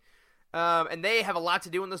 guaranteed. And they have a lot to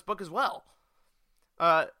do in this book as well.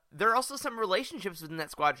 There are also some relationships within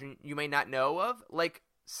that squadron you may not know of. Like,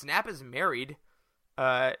 Snap is married,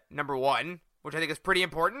 number one, which I think is pretty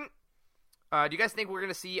important. Do you guys think we're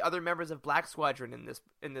going to see other members of Black Squadron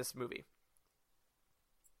in this movie?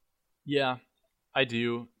 Yeah, I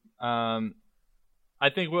do. I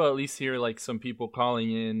think we'll at least hear like some people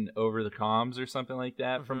calling in over the comms or something like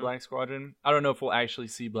that from Black Squadron. I don't know if we'll actually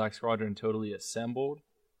see Black Squadron totally assembled,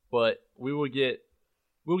 but we'll get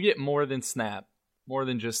more than Snap, more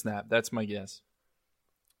than just Snap. That's my guess.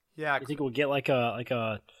 Yeah, I think we'll get like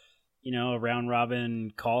a a round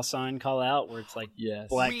robin call sign call out where it's like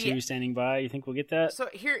Black 2 standing by. You think we'll get that? So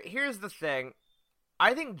here's the thing.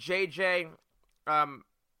 I think JJ,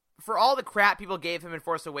 for all the crap people gave him in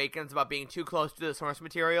Force Awakens about being too close to the source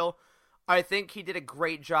material, I think he did a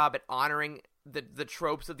great job at honoring the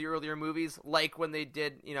tropes of the earlier movies, like when they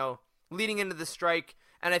did, leading into the strike.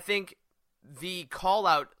 And I think the call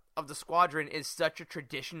out of the squadron is such a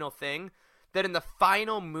traditional thing that in the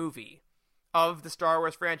final movie of the Star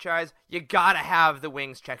Wars franchise, you gotta have the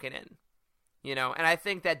wings checking in, and I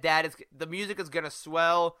think that is, the music is gonna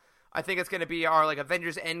swell. I think it's gonna be our like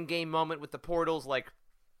Avengers Endgame moment with the portals. Like,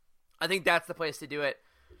 I think that's the place to do it.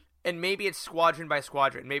 And maybe it's squadron by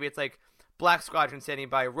squadron. Maybe it's like Black Squadron standing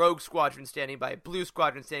by, Rogue Squadron standing by, Blue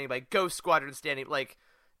Squadron standing by, Ghost Squadron standing, like,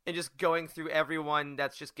 and just going through everyone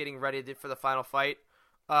that's just getting ready for the final fight.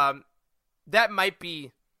 That might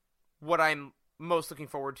be what I'm most looking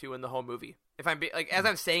forward to in the whole movie. If I'm as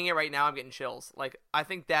I'm saying it right now, I'm getting chills. Like, I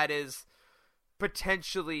think that is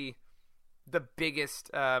potentially the biggest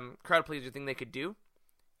crowd pleaser thing they could do.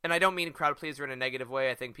 And I don't mean crowd pleaser in a negative way.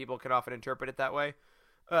 I think people can often interpret it that way.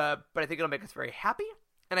 But I think it'll make us very happy.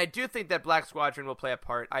 And I do think that Black Squadron will play a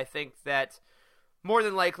part. I think that more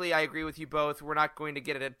than likely, I agree with you both, we're not going to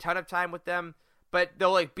get a ton of time with them, but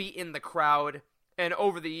they'll like be in the crowd. And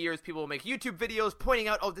over the years, people will make YouTube videos pointing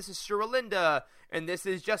out, oh, this is Shura Linda, and this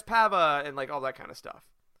is Jess Pava, and like all that kind of stuff.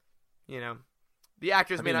 The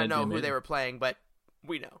actors may not know who they were playing, but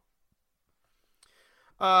we know.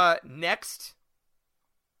 Next,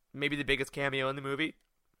 maybe the biggest cameo in the movie,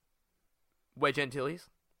 Wedge Antilles.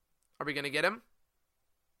 Are we going to get him?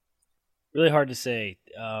 Really hard to say.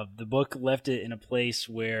 The book left it in a place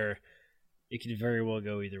where it could very well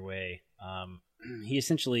go either way. He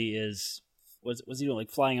essentially was he doing,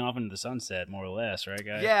 like, flying off into the sunset, more or less, right,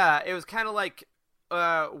 guys? Yeah, it was kind of like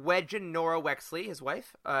Wedge and Nora Wexley, his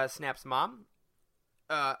wife, Snap's mom,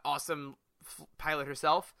 awesome pilot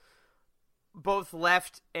herself, both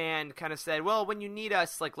left and kind of said, well, when you need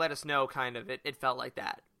us, like, let us know, kind of. It felt like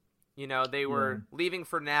that. They were leaving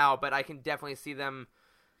for now, but I can definitely see them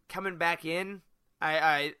coming back in.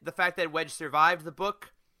 The fact that Wedge survived the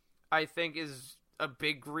book, I think, is a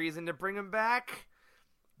big reason to bring him back.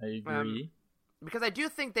 I agree. Because I do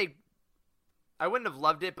think I wouldn't have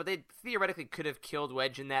loved it, but they theoretically could have killed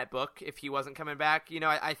Wedge in that book if he wasn't coming back.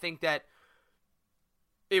 I think that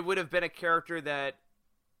it would have been a character that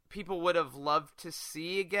people would have loved to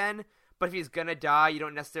see again, but if he's gonna die, you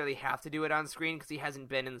don't necessarily have to do it on screen because he hasn't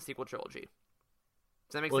been in the sequel trilogy.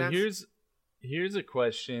 Does that make sense? Well, here's a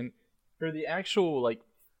question. For the actual like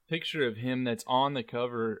picture of him that's on the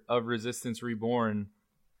cover of Resistance Reborn,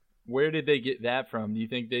 where did they get that from? Do you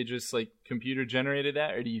think they just like computer generated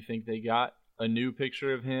that, or do you think they got a new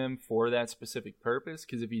picture of him for that specific purpose?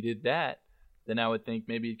 Because if he did that, then I would think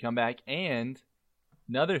maybe he'd come back. And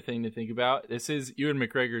another thing to think about, this is Ewan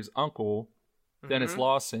McGregor's uncle, Dennis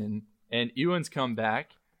Lawson, and Ewan's come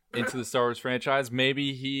back into the Star Wars franchise.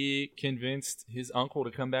 Maybe he convinced his uncle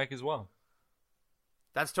to come back as well.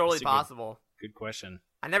 That's totally possible. Good question.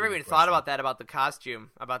 I never even thought about that, about the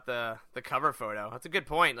costume, about the cover photo. That's a good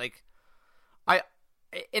point. Like,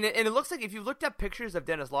 and it looks like if you looked up pictures of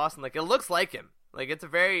Dennis Lawson, like, it looks like him. Like, it's a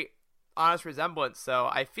very honest resemblance. So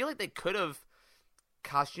I feel like they could have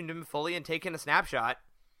costumed him fully and taken a snapshot.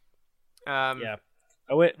 Yeah,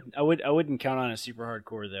 I wouldn't count on it super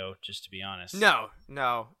hardcore though. Just to be honest.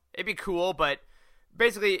 No, it'd be cool, but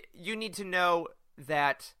basically, you need to know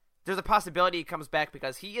that there's a possibility he comes back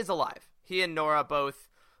because he is alive. He and Nora both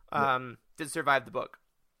did survive the book.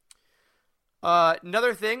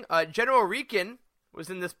 Another thing, General Riken was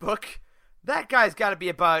in this book. That guy's got to be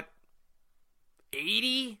about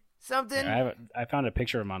 80 something. Yeah, I found a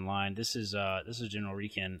picture of him online. This is General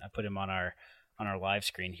Rican. I put him on our live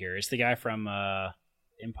screen here. It's the guy from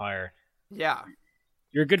Empire. Yeah.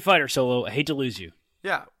 You're a good fighter, Solo. I hate to lose you.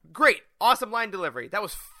 Yeah. Great. Awesome line delivery. That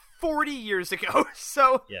was 40 years ago.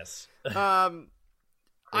 So yes.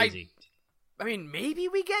 Crazy. I mean, maybe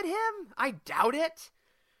we get him. I doubt it.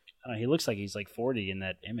 I don't know, he looks like he's like 40 in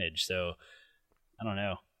that image, so I don't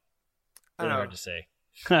know. Really hard to say.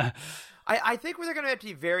 I think they're going to have to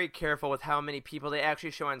be very careful with how many people they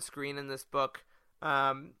actually show on screen in this book,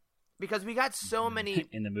 because we got so many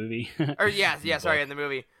in the movie. Or in the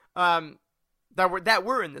movie. That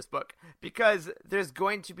were in this book, because there's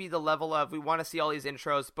going to be the level of we want to see all these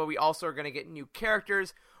intros, but we also are going to get new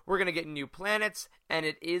characters. We're going to get new planets, and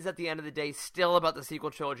it is at the end of the day still about the sequel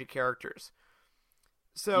trilogy characters.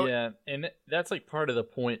 So yeah, and that's like part of the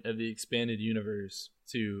point of the expanded universe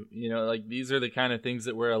too. You know, like these are the kind of things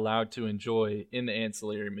that we're allowed to enjoy in the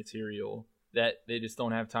ancillary material that they just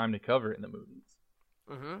don't have time to cover in the movies.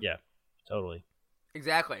 Mm-hmm. Yeah, totally.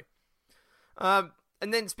 Exactly. And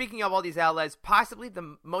then speaking of all these allies, possibly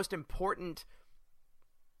the most important,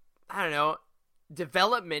 I don't know,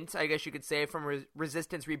 development, I guess you could say, from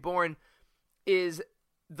Resistance Reborn is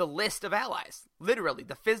the list of allies. Literally,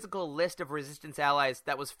 the physical list of Resistance allies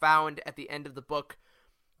that was found at the end of the book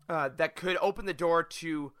that could open the door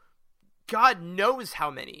to God knows how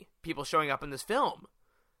many people showing up in this film.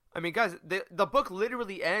 I mean, guys, the book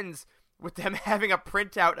literally ends with them having a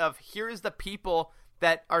printout of here's the people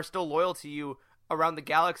that are still loyal to you around the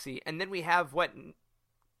galaxy. And then we have,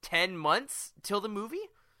 10 months till the movie?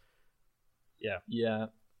 Yeah. Yeah.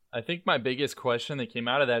 I think my biggest question that came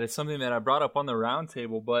out of that is something that I brought up on the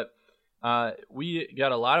roundtable, but we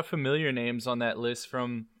got a lot of familiar names on that list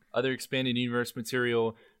from other expanded universe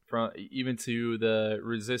material, from even to the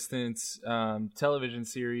Resistance television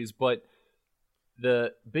series. But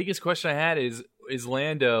the biggest question I had is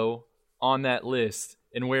Lando on that list,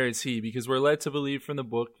 and where is he? Because we're led to believe from the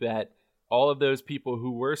book that all of those people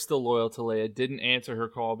who were still loyal to Leia didn't answer her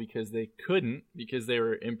call because they couldn't, because they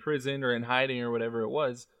were imprisoned or in hiding or whatever it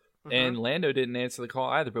was. Mm-hmm. And Lando didn't answer the call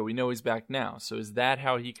either, but we know he's back now. So is that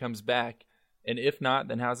how he comes back? And if not,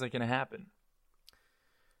 then how's that going to happen?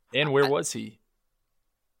 And where was he?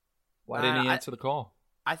 Why didn't he answer the call?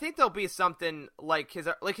 I think there'll be something like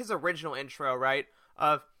his original intro, right?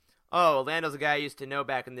 Of, oh, Lando's a guy I used to know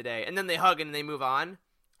back in the day. And then they hug and they move on.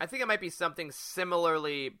 I think it might be something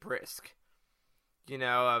similarly brisk. You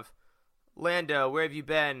know, of, Lando, where have you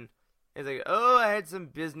been? He's like, oh, I had some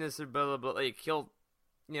business or blah, blah, blah. Like, he'll,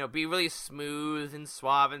 be really smooth and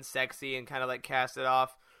suave and sexy and kind of like cast it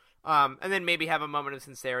off. And then maybe have a moment of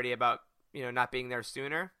sincerity about, not being there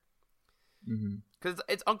sooner. Because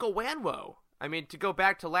it's Uncle Wanwo. I mean, to go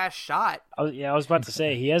back to Last Shot. Oh, yeah, I was about to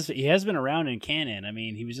say, he has been around in canon. I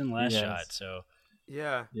mean, he was in Last Shot, so.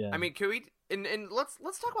 Yeah. I mean, can we, and let's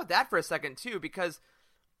talk about that for a second, too, because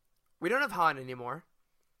we don't have Han anymore.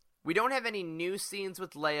 We don't have any new scenes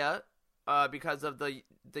with Leia because of the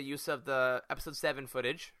use of the Episode 7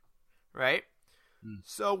 footage, right?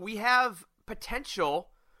 So we have potential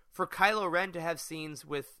for Kylo Ren to have scenes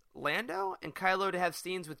with Lando and Kylo to have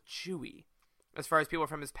scenes with Chewie, as far as people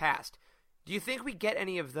from his past. Do you think we get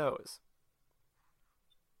any of those?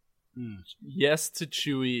 Yes to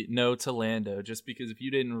Chewie, no to Lando, just because if you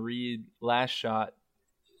didn't read Last Shot,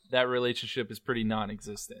 that relationship is pretty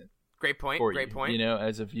non-existent. Great point. Great point.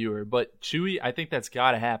 As a viewer. But Chewie, I think that's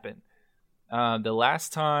got to happen. The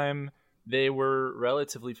last time they were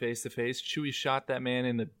relatively face-to-face, Chewie shot that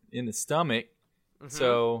man in the stomach. Mm-hmm.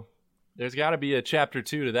 So there's got to be a chapter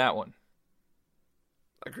 2 to that one.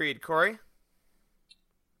 Agreed. Corey?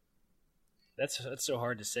 That's so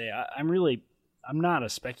hard to say. I'm not a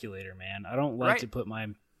speculator, man. I don't like to put my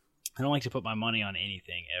money on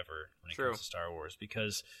anything ever when it comes to Star Wars,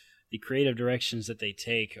 because the creative directions that they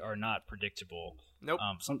take are not predictable. Nope.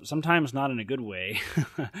 Sometimes not in a good way.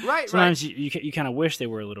 Right. Sometimes you kind of wish they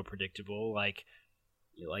were a little predictable, like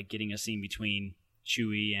getting a scene between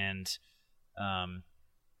Chewie and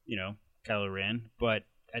Kylo Ren. But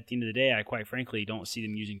at the end of the day, I quite frankly don't see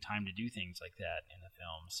them using time to do things like that in the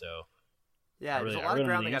film. So yeah, there's a lot of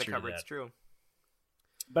ground they got to cover. It's true.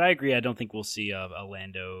 But I agree. I don't think we'll see a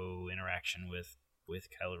Lando interaction with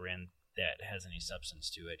Kylo Ren that has any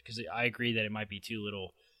substance to it, because I agree that it might be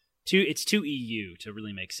it's too EU to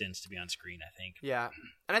really make sense to be on screen, I think. Yeah.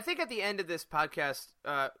 And I think at the end of this podcast,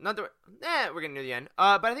 we're getting near the end,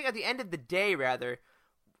 but I think at the end of the day, rather,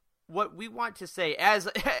 what we want to say as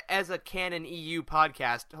a canon EU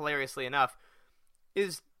podcast, hilariously enough,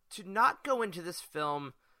 is to not go into this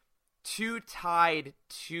film too tied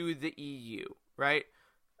to the EU, right?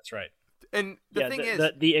 That's right. And the thing is,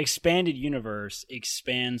 the expanded universe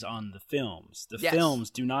expands on the films. The films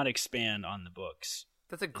do not expand on the books.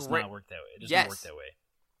 That's a great. It does not work that way. It doesn't work that way.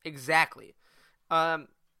 Exactly.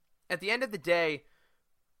 At the end of the day,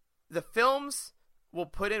 the films will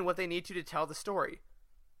put in what they need to tell the story,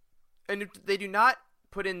 and if they do not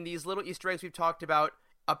put in these little Easter eggs we've talked about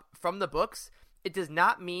from the books, it does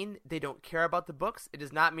not mean they don't care about the books. It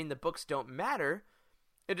does not mean the books don't matter.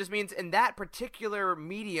 It just means in that particular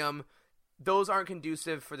medium, those aren't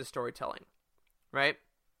conducive for the storytelling, right?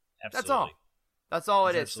 Absolutely. That's all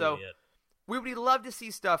it is. So we would love to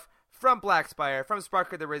see stuff from Blackspire, from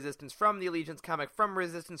Spark of the Resistance, from the Allegiance comic, from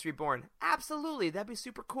Resistance Reborn. Absolutely. That'd be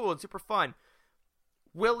super cool and super fun.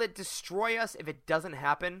 Will it destroy us if it doesn't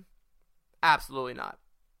happen? Absolutely not.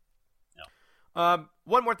 No.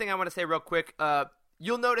 One more thing I want to say real quick.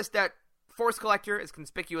 You'll notice that Force Collector is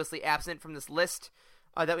conspicuously absent from this list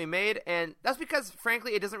that we made, and that's because,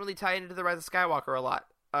 frankly, it doesn't really tie into the Rise of Skywalker a lot.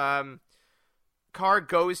 Carr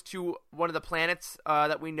goes to one of the planets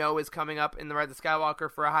that we know is coming up in the Rise of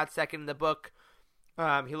Skywalker for a hot second in the book.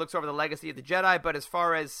 He looks over the legacy of the Jedi, but as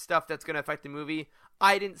far as stuff that's going to affect the movie,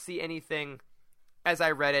 I didn't see anything as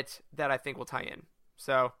I read it that I think will tie in.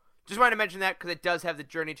 So just wanted to mention that because it does have the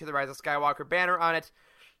Journey to the Rise of Skywalker banner on it.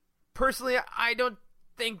 Personally, I don't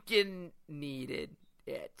think it needed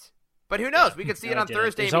it. But who knows? We could see it on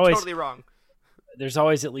Thursday and be totally wrong. There's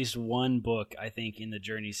always at least one book, I think, in the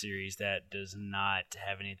Journey series that does not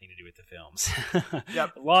have anything to do with the films.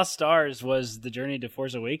 Yep. Lost Stars was the Journey to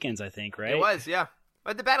Force Awakens, I think, right? It was, yeah.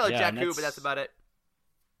 But the Battle of Jakku, but that's about it.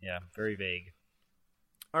 Yeah, very vague.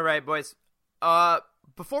 All right, boys.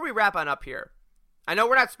 Before we wrap on up here, I know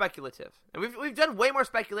we're not speculative, and we've done way more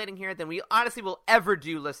speculating here than we honestly will ever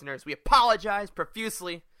do, listeners. We apologize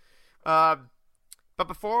profusely. But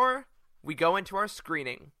before we go into our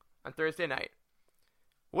screening on Thursday night,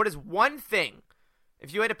 what is one thing,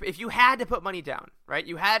 if you had to put money down, right?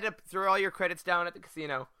 You had to throw all your credits down at the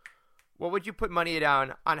casino. What would you put money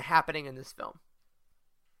down on happening in this film?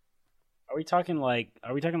 Are we talking like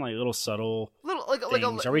little subtle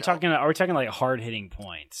things? Are we talking like hard hitting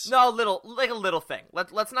points? No, a little thing.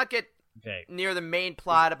 Let's not get near the main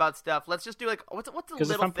plot about stuff. Let's just do like what's a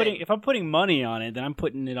little thing? If I'm putting money on it, then I'm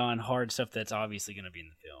putting it on hard stuff that's obviously going to be in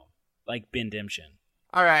the film, like Bendemption.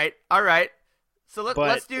 All right. So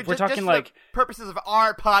let's do just for the purposes of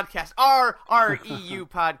our podcast, our EU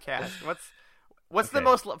podcast. What's the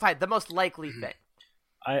most likely thing?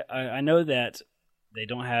 I know that they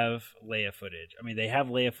don't have Leia footage. I mean, they have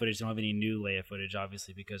Leia footage. They don't have any new Leia footage,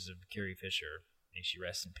 obviously, because of Carrie Fisher. May she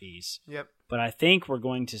rest in peace. Yep. But I think we're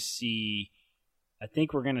going to see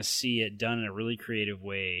it done in a really creative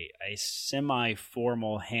way. A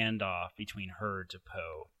semi-formal handoff between her to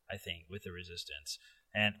Poe, I think, with the Resistance.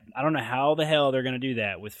 And I don't know how the hell they're going to do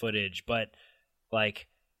that with footage, but like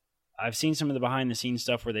I've seen some of the behind-the-scenes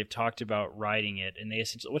stuff where they've talked about writing it, and they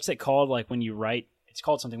essentially, what's it called? Like when you write, it's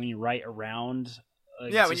called something when you write around.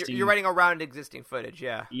 When you're writing around existing footage,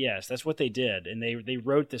 yeah. Yes, that's what they did, and they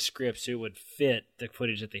wrote the script so it would fit the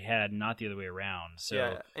footage that they had, not the other way around. So,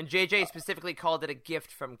 yeah, and JJ specifically called it a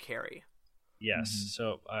gift from Carrie. Yes,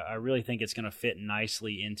 so I really think it's going to fit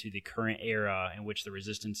nicely into the current era in which the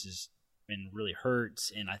Resistance has been really hurt,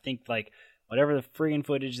 and I think like whatever the friggin'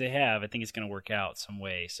 footage they have, I think it's going to work out some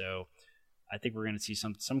way. So I think we're going to see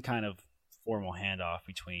some kind of formal handoff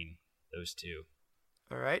between those two.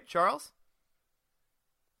 All right, Charles?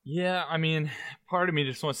 Yeah, I mean, part of me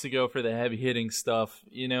just wants to go for the heavy-hitting stuff,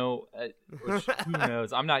 which, who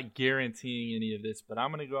knows? I'm not guaranteeing any of this, but I'm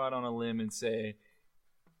going to go out on a limb and say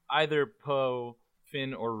either Poe,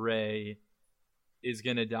 Finn, or Rey is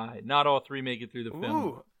going to die. Not all three make it through the film.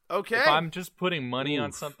 Ooh, okay. If I'm just putting money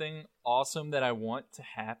on something awesome that I want to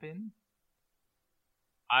happen,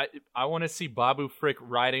 I want to see Babu Frick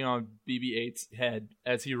riding on BB-8's head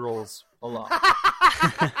as he rolls along.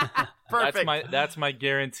 Perfect. That's my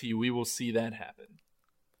guarantee. We will see that happen.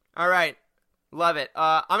 All right. Love it.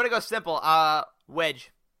 I'm going to go simple.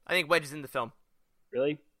 Wedge. I think Wedge is in the film.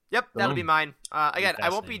 Really? Yep, that'll be mine. Again, I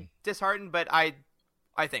won't be disheartened, but I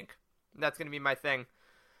think that's going to be my thing.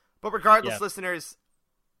 But regardless, listeners,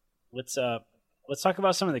 let's talk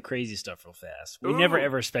about some of the crazy stuff real fast. We never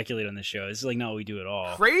ever speculate on the show. This is like not what we do at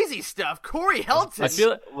all. Crazy stuff. Corey Helton. I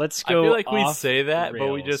feel like we say that, but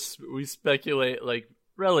rails. we speculate like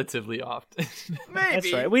relatively often. Maybe.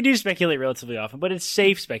 That's right. We do speculate relatively often, but it's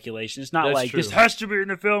safe speculation. It's not That's like true. this has to be in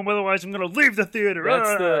the film, otherwise I'm going to leave the theater.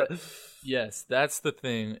 That's the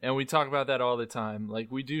thing, and we talk about that all the time.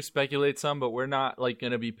 Like we do speculate some, but we're not like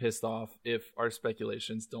going to be pissed off if our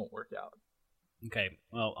speculations don't work out. Okay.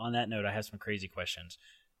 Well, on that note, I have some crazy questions.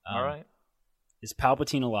 All right. Is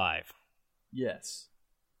Palpatine alive? Yes.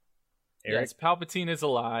 Eric? Yes, Palpatine is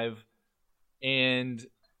alive, and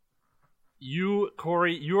you,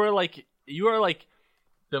 Corey, you are like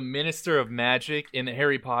the Minister of Magic in the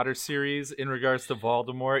Harry Potter series in regards to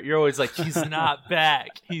Voldemort. You're always like, he's not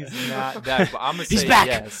back. He's not back. But I'm gonna say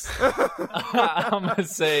yes. I'm gonna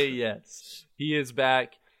say yes. He is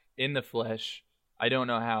back in the flesh. I don't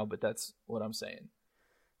know how, but that's what I'm saying.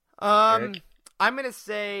 Eric? I'm gonna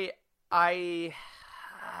say I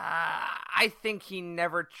think he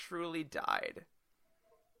never truly died.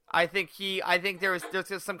 I think there's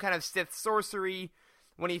just some kind of Sith sorcery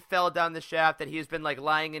when he fell down the shaft that he's been like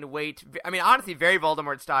lying in wait. I mean, honestly, very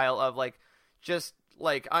Voldemort style of like just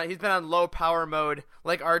like he's been on low power mode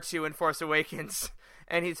like R2 in Force Awakens,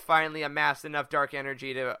 and he's finally amassed enough dark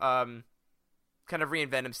energy to kind of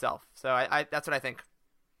reinvent himself. So I that's what I think.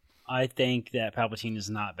 I think that Palpatine is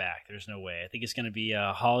not back. There's no way. I think it's going to be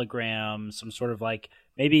a hologram, some sort of like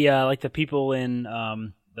maybe like the people in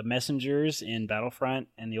the Messengers in Battlefront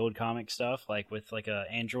and the old comic stuff, like with like a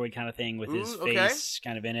android kind of thing with his face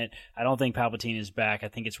kind of in it. I don't think Palpatine is back. I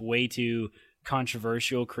think it's way too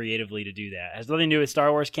controversial creatively to do that. It has nothing to do with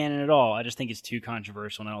Star Wars canon at all. I just think it's too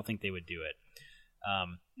controversial, and I don't think they would do it.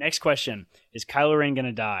 Next question. Is Kylo Ren going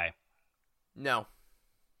to die? No.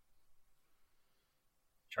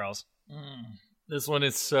 Charles? This one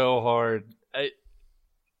is so hard.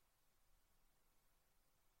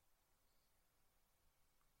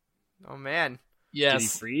 Oh man. Yes. Did he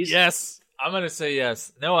freeze? Yes. I'm gonna say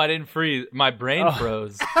yes. No, I didn't freeze. My brain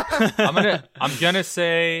froze. I'm gonna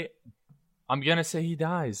say he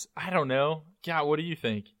dies. I don't know. God, what do you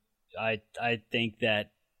think? I think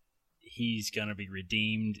that he's gonna be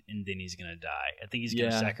redeemed and then he's gonna die. I think he's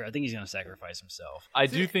gonna sacrifice himself. I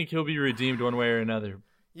do think he'll be redeemed one way or another.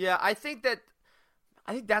 Yeah, I think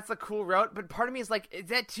that's a cool route, but part of me is like, is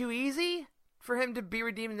that too easy for him to be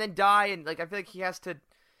redeemed and then die? And like, I feel like he has to.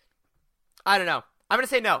 I don't know. I'm gonna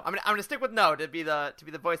say no. I'm gonna stick with no to be the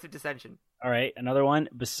voice of dissension. All right, another one.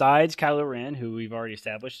 Besides Kylo Ren, who we've already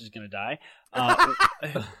established is gonna die,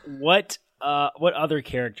 what other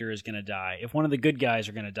character is gonna die? If one of the good guys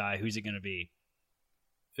are gonna die, who's it gonna be?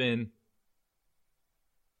 Finn.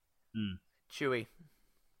 Chewie.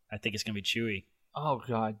 I think it's gonna be Chewie. Oh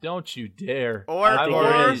God! Don't you dare!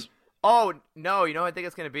 Oh no! You know what I think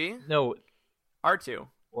it's gonna be? No. R2.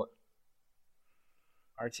 What?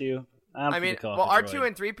 R2. I mean, well, R2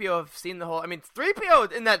 and 3PO have seen the whole. I mean,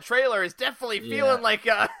 3PO in that trailer is definitely feeling like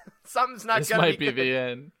something's not. This gonna might be be the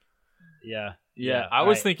end. Yeah. I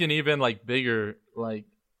was thinking even like bigger, like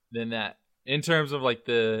than that in terms of like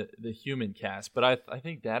the human cast. But I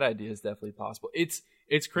think that idea is definitely possible.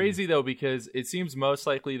 It's crazy though, because it seems most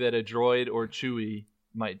likely that a droid or Chewie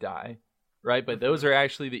might die, right? But those are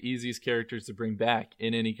actually the easiest characters to bring back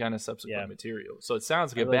in any kind of subsequent material. So it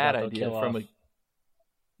sounds like a bad idea from a.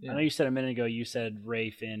 I know you said a minute ago you said Rey,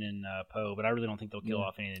 Finn, and Poe, but I really don't think they'll kill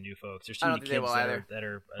off any of the new folks. There's too many kids that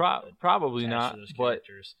are probably not. But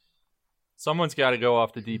someone's got to go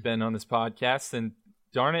off the deep end on this podcast, and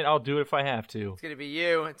darn it, I'll do it if I have to. It's gonna be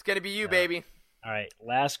you. It's gonna be you, baby. All right,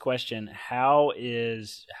 last question. How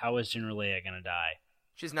is General Leia gonna die?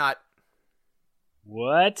 She's not.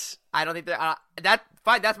 What? I don't think that.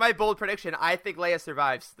 Fine. That's my bold prediction. I think Leia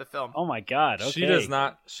survives the film. Oh my God! Okay. She does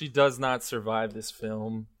not. She does not survive this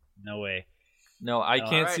film. No way. No, I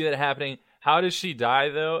can't see that happening. How does she die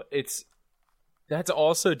though? That's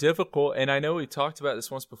also difficult, and I know we talked about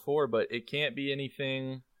this once before, but it can't be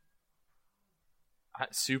anything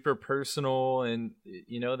super personal, and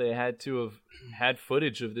they had to have had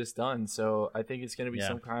footage of this done. So I think it's going to be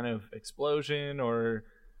some kind of explosion or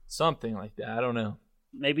something like that. I don't know.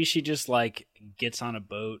 Maybe she just like gets on a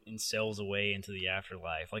boat and sails away into the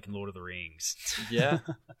afterlife, like in Lord of the Rings. Yeah.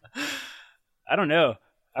 I don't know.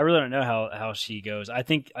 I really don't know how she goes. I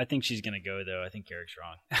think she's gonna go though. I think Eric's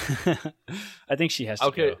wrong. I think she has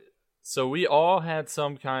to go. So we all had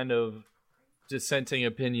some kind of dissenting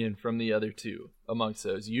opinion from the other two amongst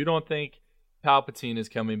those. You don't think Palpatine is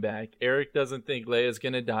coming back. Eric doesn't think Leia's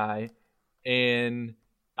gonna die, and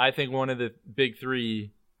I think one of the big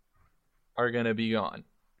three are gonna be gone.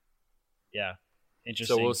 Yeah,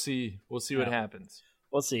 interesting. So we'll see what happens.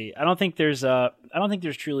 We'll see. I don't think there's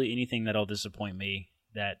truly anything that'll disappoint me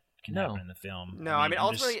that can happen in the film. No, I mean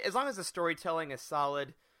ultimately, as long as the storytelling is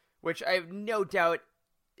solid, which I have no doubt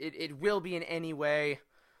it will be in any way.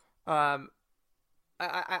 I've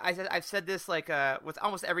said this like with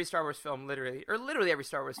almost every Star Wars film, literally every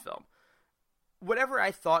Star Wars film. Whatever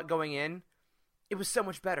I thought going in, it was so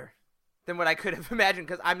much better than what I could have imagined,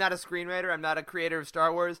 because I'm not a screenwriter, I'm not a creator of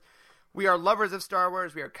Star Wars. We are lovers of Star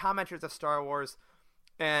Wars. We are commenters of Star Wars.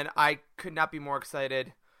 And I could not be more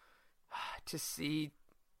excited to see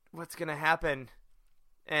what's going to happen.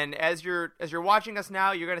 And as you're watching us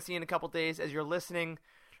now, you're going to see in a couple days. As you're listening,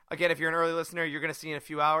 again, if you're an early listener, you're going to see in a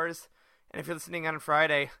few hours. And if you're listening on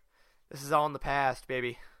Friday, this is all in the past,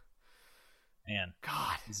 baby. Man,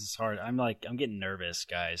 God, this is hard. I'm getting nervous,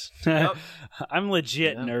 guys. Yep. I'm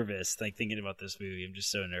legit nervous, like thinking about this movie. I'm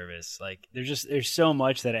just so nervous. Like there's so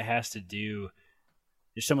much that it has to do.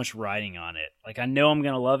 There's so much riding on it. Like I know I'm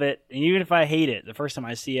gonna love it, and even if I hate it, the first time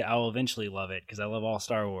I see it, I will eventually love it because I love all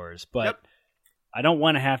Star Wars. But I don't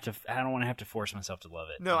want to have to. I don't want to have to force myself to love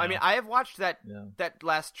it. No, I mean I have watched that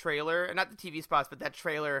last trailer, not the TV spots, but that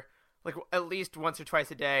trailer like at least once or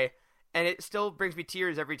twice a day, and it still brings me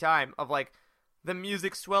tears every time of like the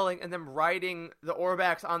music swelling and them riding the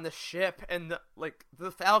Orbaks on the ship and the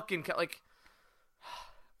Falcon, like,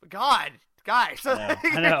 God, guys.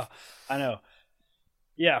 I know.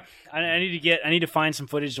 Yeah, I need to find some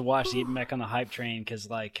footage to watch to get back on the hype train because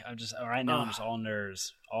like I'm just all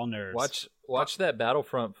nerves. Watch that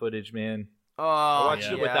Battlefront footage, man. Oh, I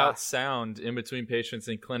watched it without sound in between patients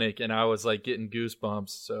in clinic, and I was like getting goosebumps.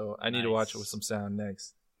 So I need to watch it with some sound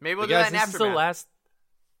next. Maybe we'll do that in This Aftermath. is the last.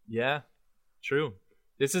 Yeah. True.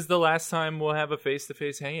 This is the last time we'll have a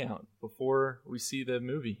face-to-face hangout before we see the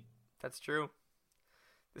movie. That's true.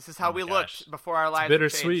 This is how we looked before our lives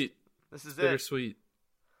bittersweet. This is bittersweet.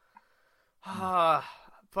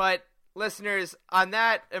 But listeners, on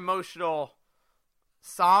that emotional,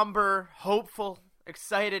 somber, hopeful,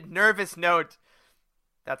 excited, nervous note,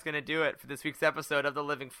 that's going to do it for this week's episode of The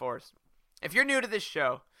Living Force. If you're new to this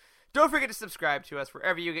show, don't forget to subscribe to us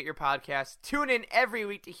wherever you get your podcasts. Tune in every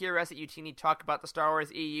week to hear us at UTN talk about the Star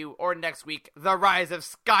Wars EU, or next week, The Rise of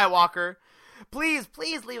Skywalker. Please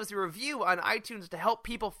leave us a review on iTunes to help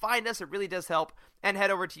people find us. It really does help. And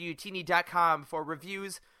head over to utini.com for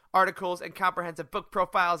reviews, articles, and comprehensive book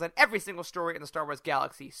profiles on every single story in the Star Wars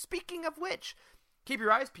galaxy. Speaking of which, keep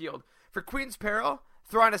your eyes peeled for Queen's Peril,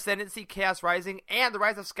 Thrawn Ascendancy, Chaos Rising, and The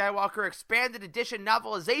Rise of Skywalker Expanded Edition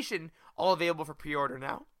novelization, all available for pre-order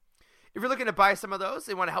now. If you're looking to buy some of those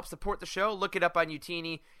and want to help support the show, look it up on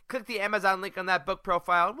Utini. Click the Amazon link on that book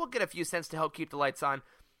profile, and we'll get a few cents to help keep the lights on.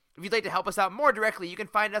 If you'd like to help us out more directly, you can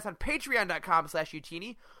find us on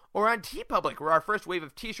patreon.com/Utini or on TeePublic, where our first wave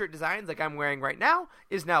of t-shirt designs, like I'm wearing right now,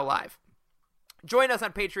 is now live. Join us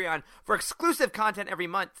on Patreon for exclusive content every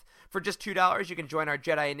month. For just $2, you can join our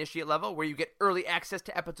Jedi Initiate level, where you get early access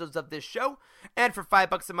to episodes of this show. And for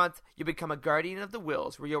 $5 a month, you become a Guardian of the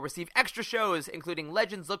Wills, where you'll receive extra shows, including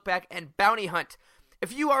Legends Look Back and Bounty Hunt.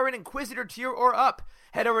 If you are an Inquisitor tier or up,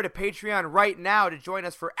 head over to Patreon right now to join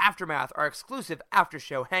us for Aftermath, our exclusive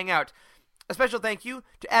after-show hangout. A special thank you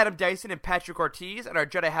to Adam Dyson and Patrick Ortiz on our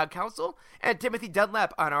Jedi High Council, and Timothy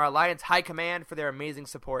Dunlap on our Alliance High Command for their amazing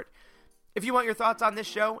support. If you want your thoughts on this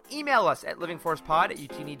show, email us at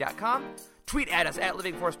livingforcepod@utini.com, tweet at us at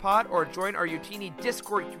livingforcepod, or join our Utini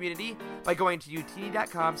Discord community by going to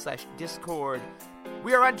utini.com/discord.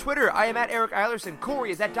 We are on Twitter. I am at Eric Eilerson.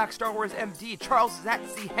 Corey is at DocStarWarsMD. Charles is at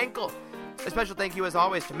C. Henkel. A special thank you, as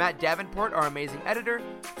always, to Matt Davenport, our amazing editor,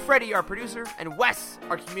 Freddie, our producer, and Wes,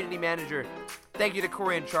 our community manager. Thank you to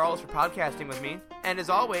Corey and Charles for podcasting with me. And as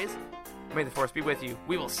always, may the Force be with you.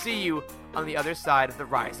 We will see you on the other side of the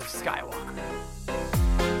Rise of Skywalker.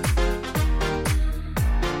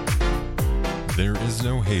 There is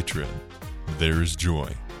no hatred. There is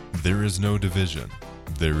joy. There is no division.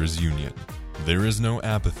 There is union. There is no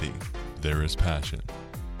apathy. There is passion.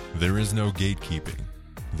 There is no gatekeeping.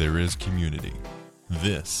 There is community.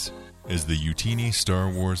 This is the Utini Star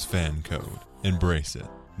Wars Fan Code. Embrace it,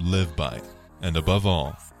 live by it, and above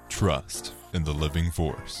all, trust in the living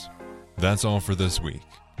force. That's all for this week.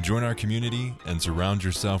 Join our community and surround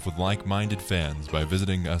yourself with like-minded fans by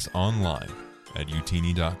visiting us online at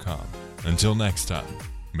utini.com. Until next time,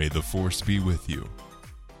 may the Force be with you.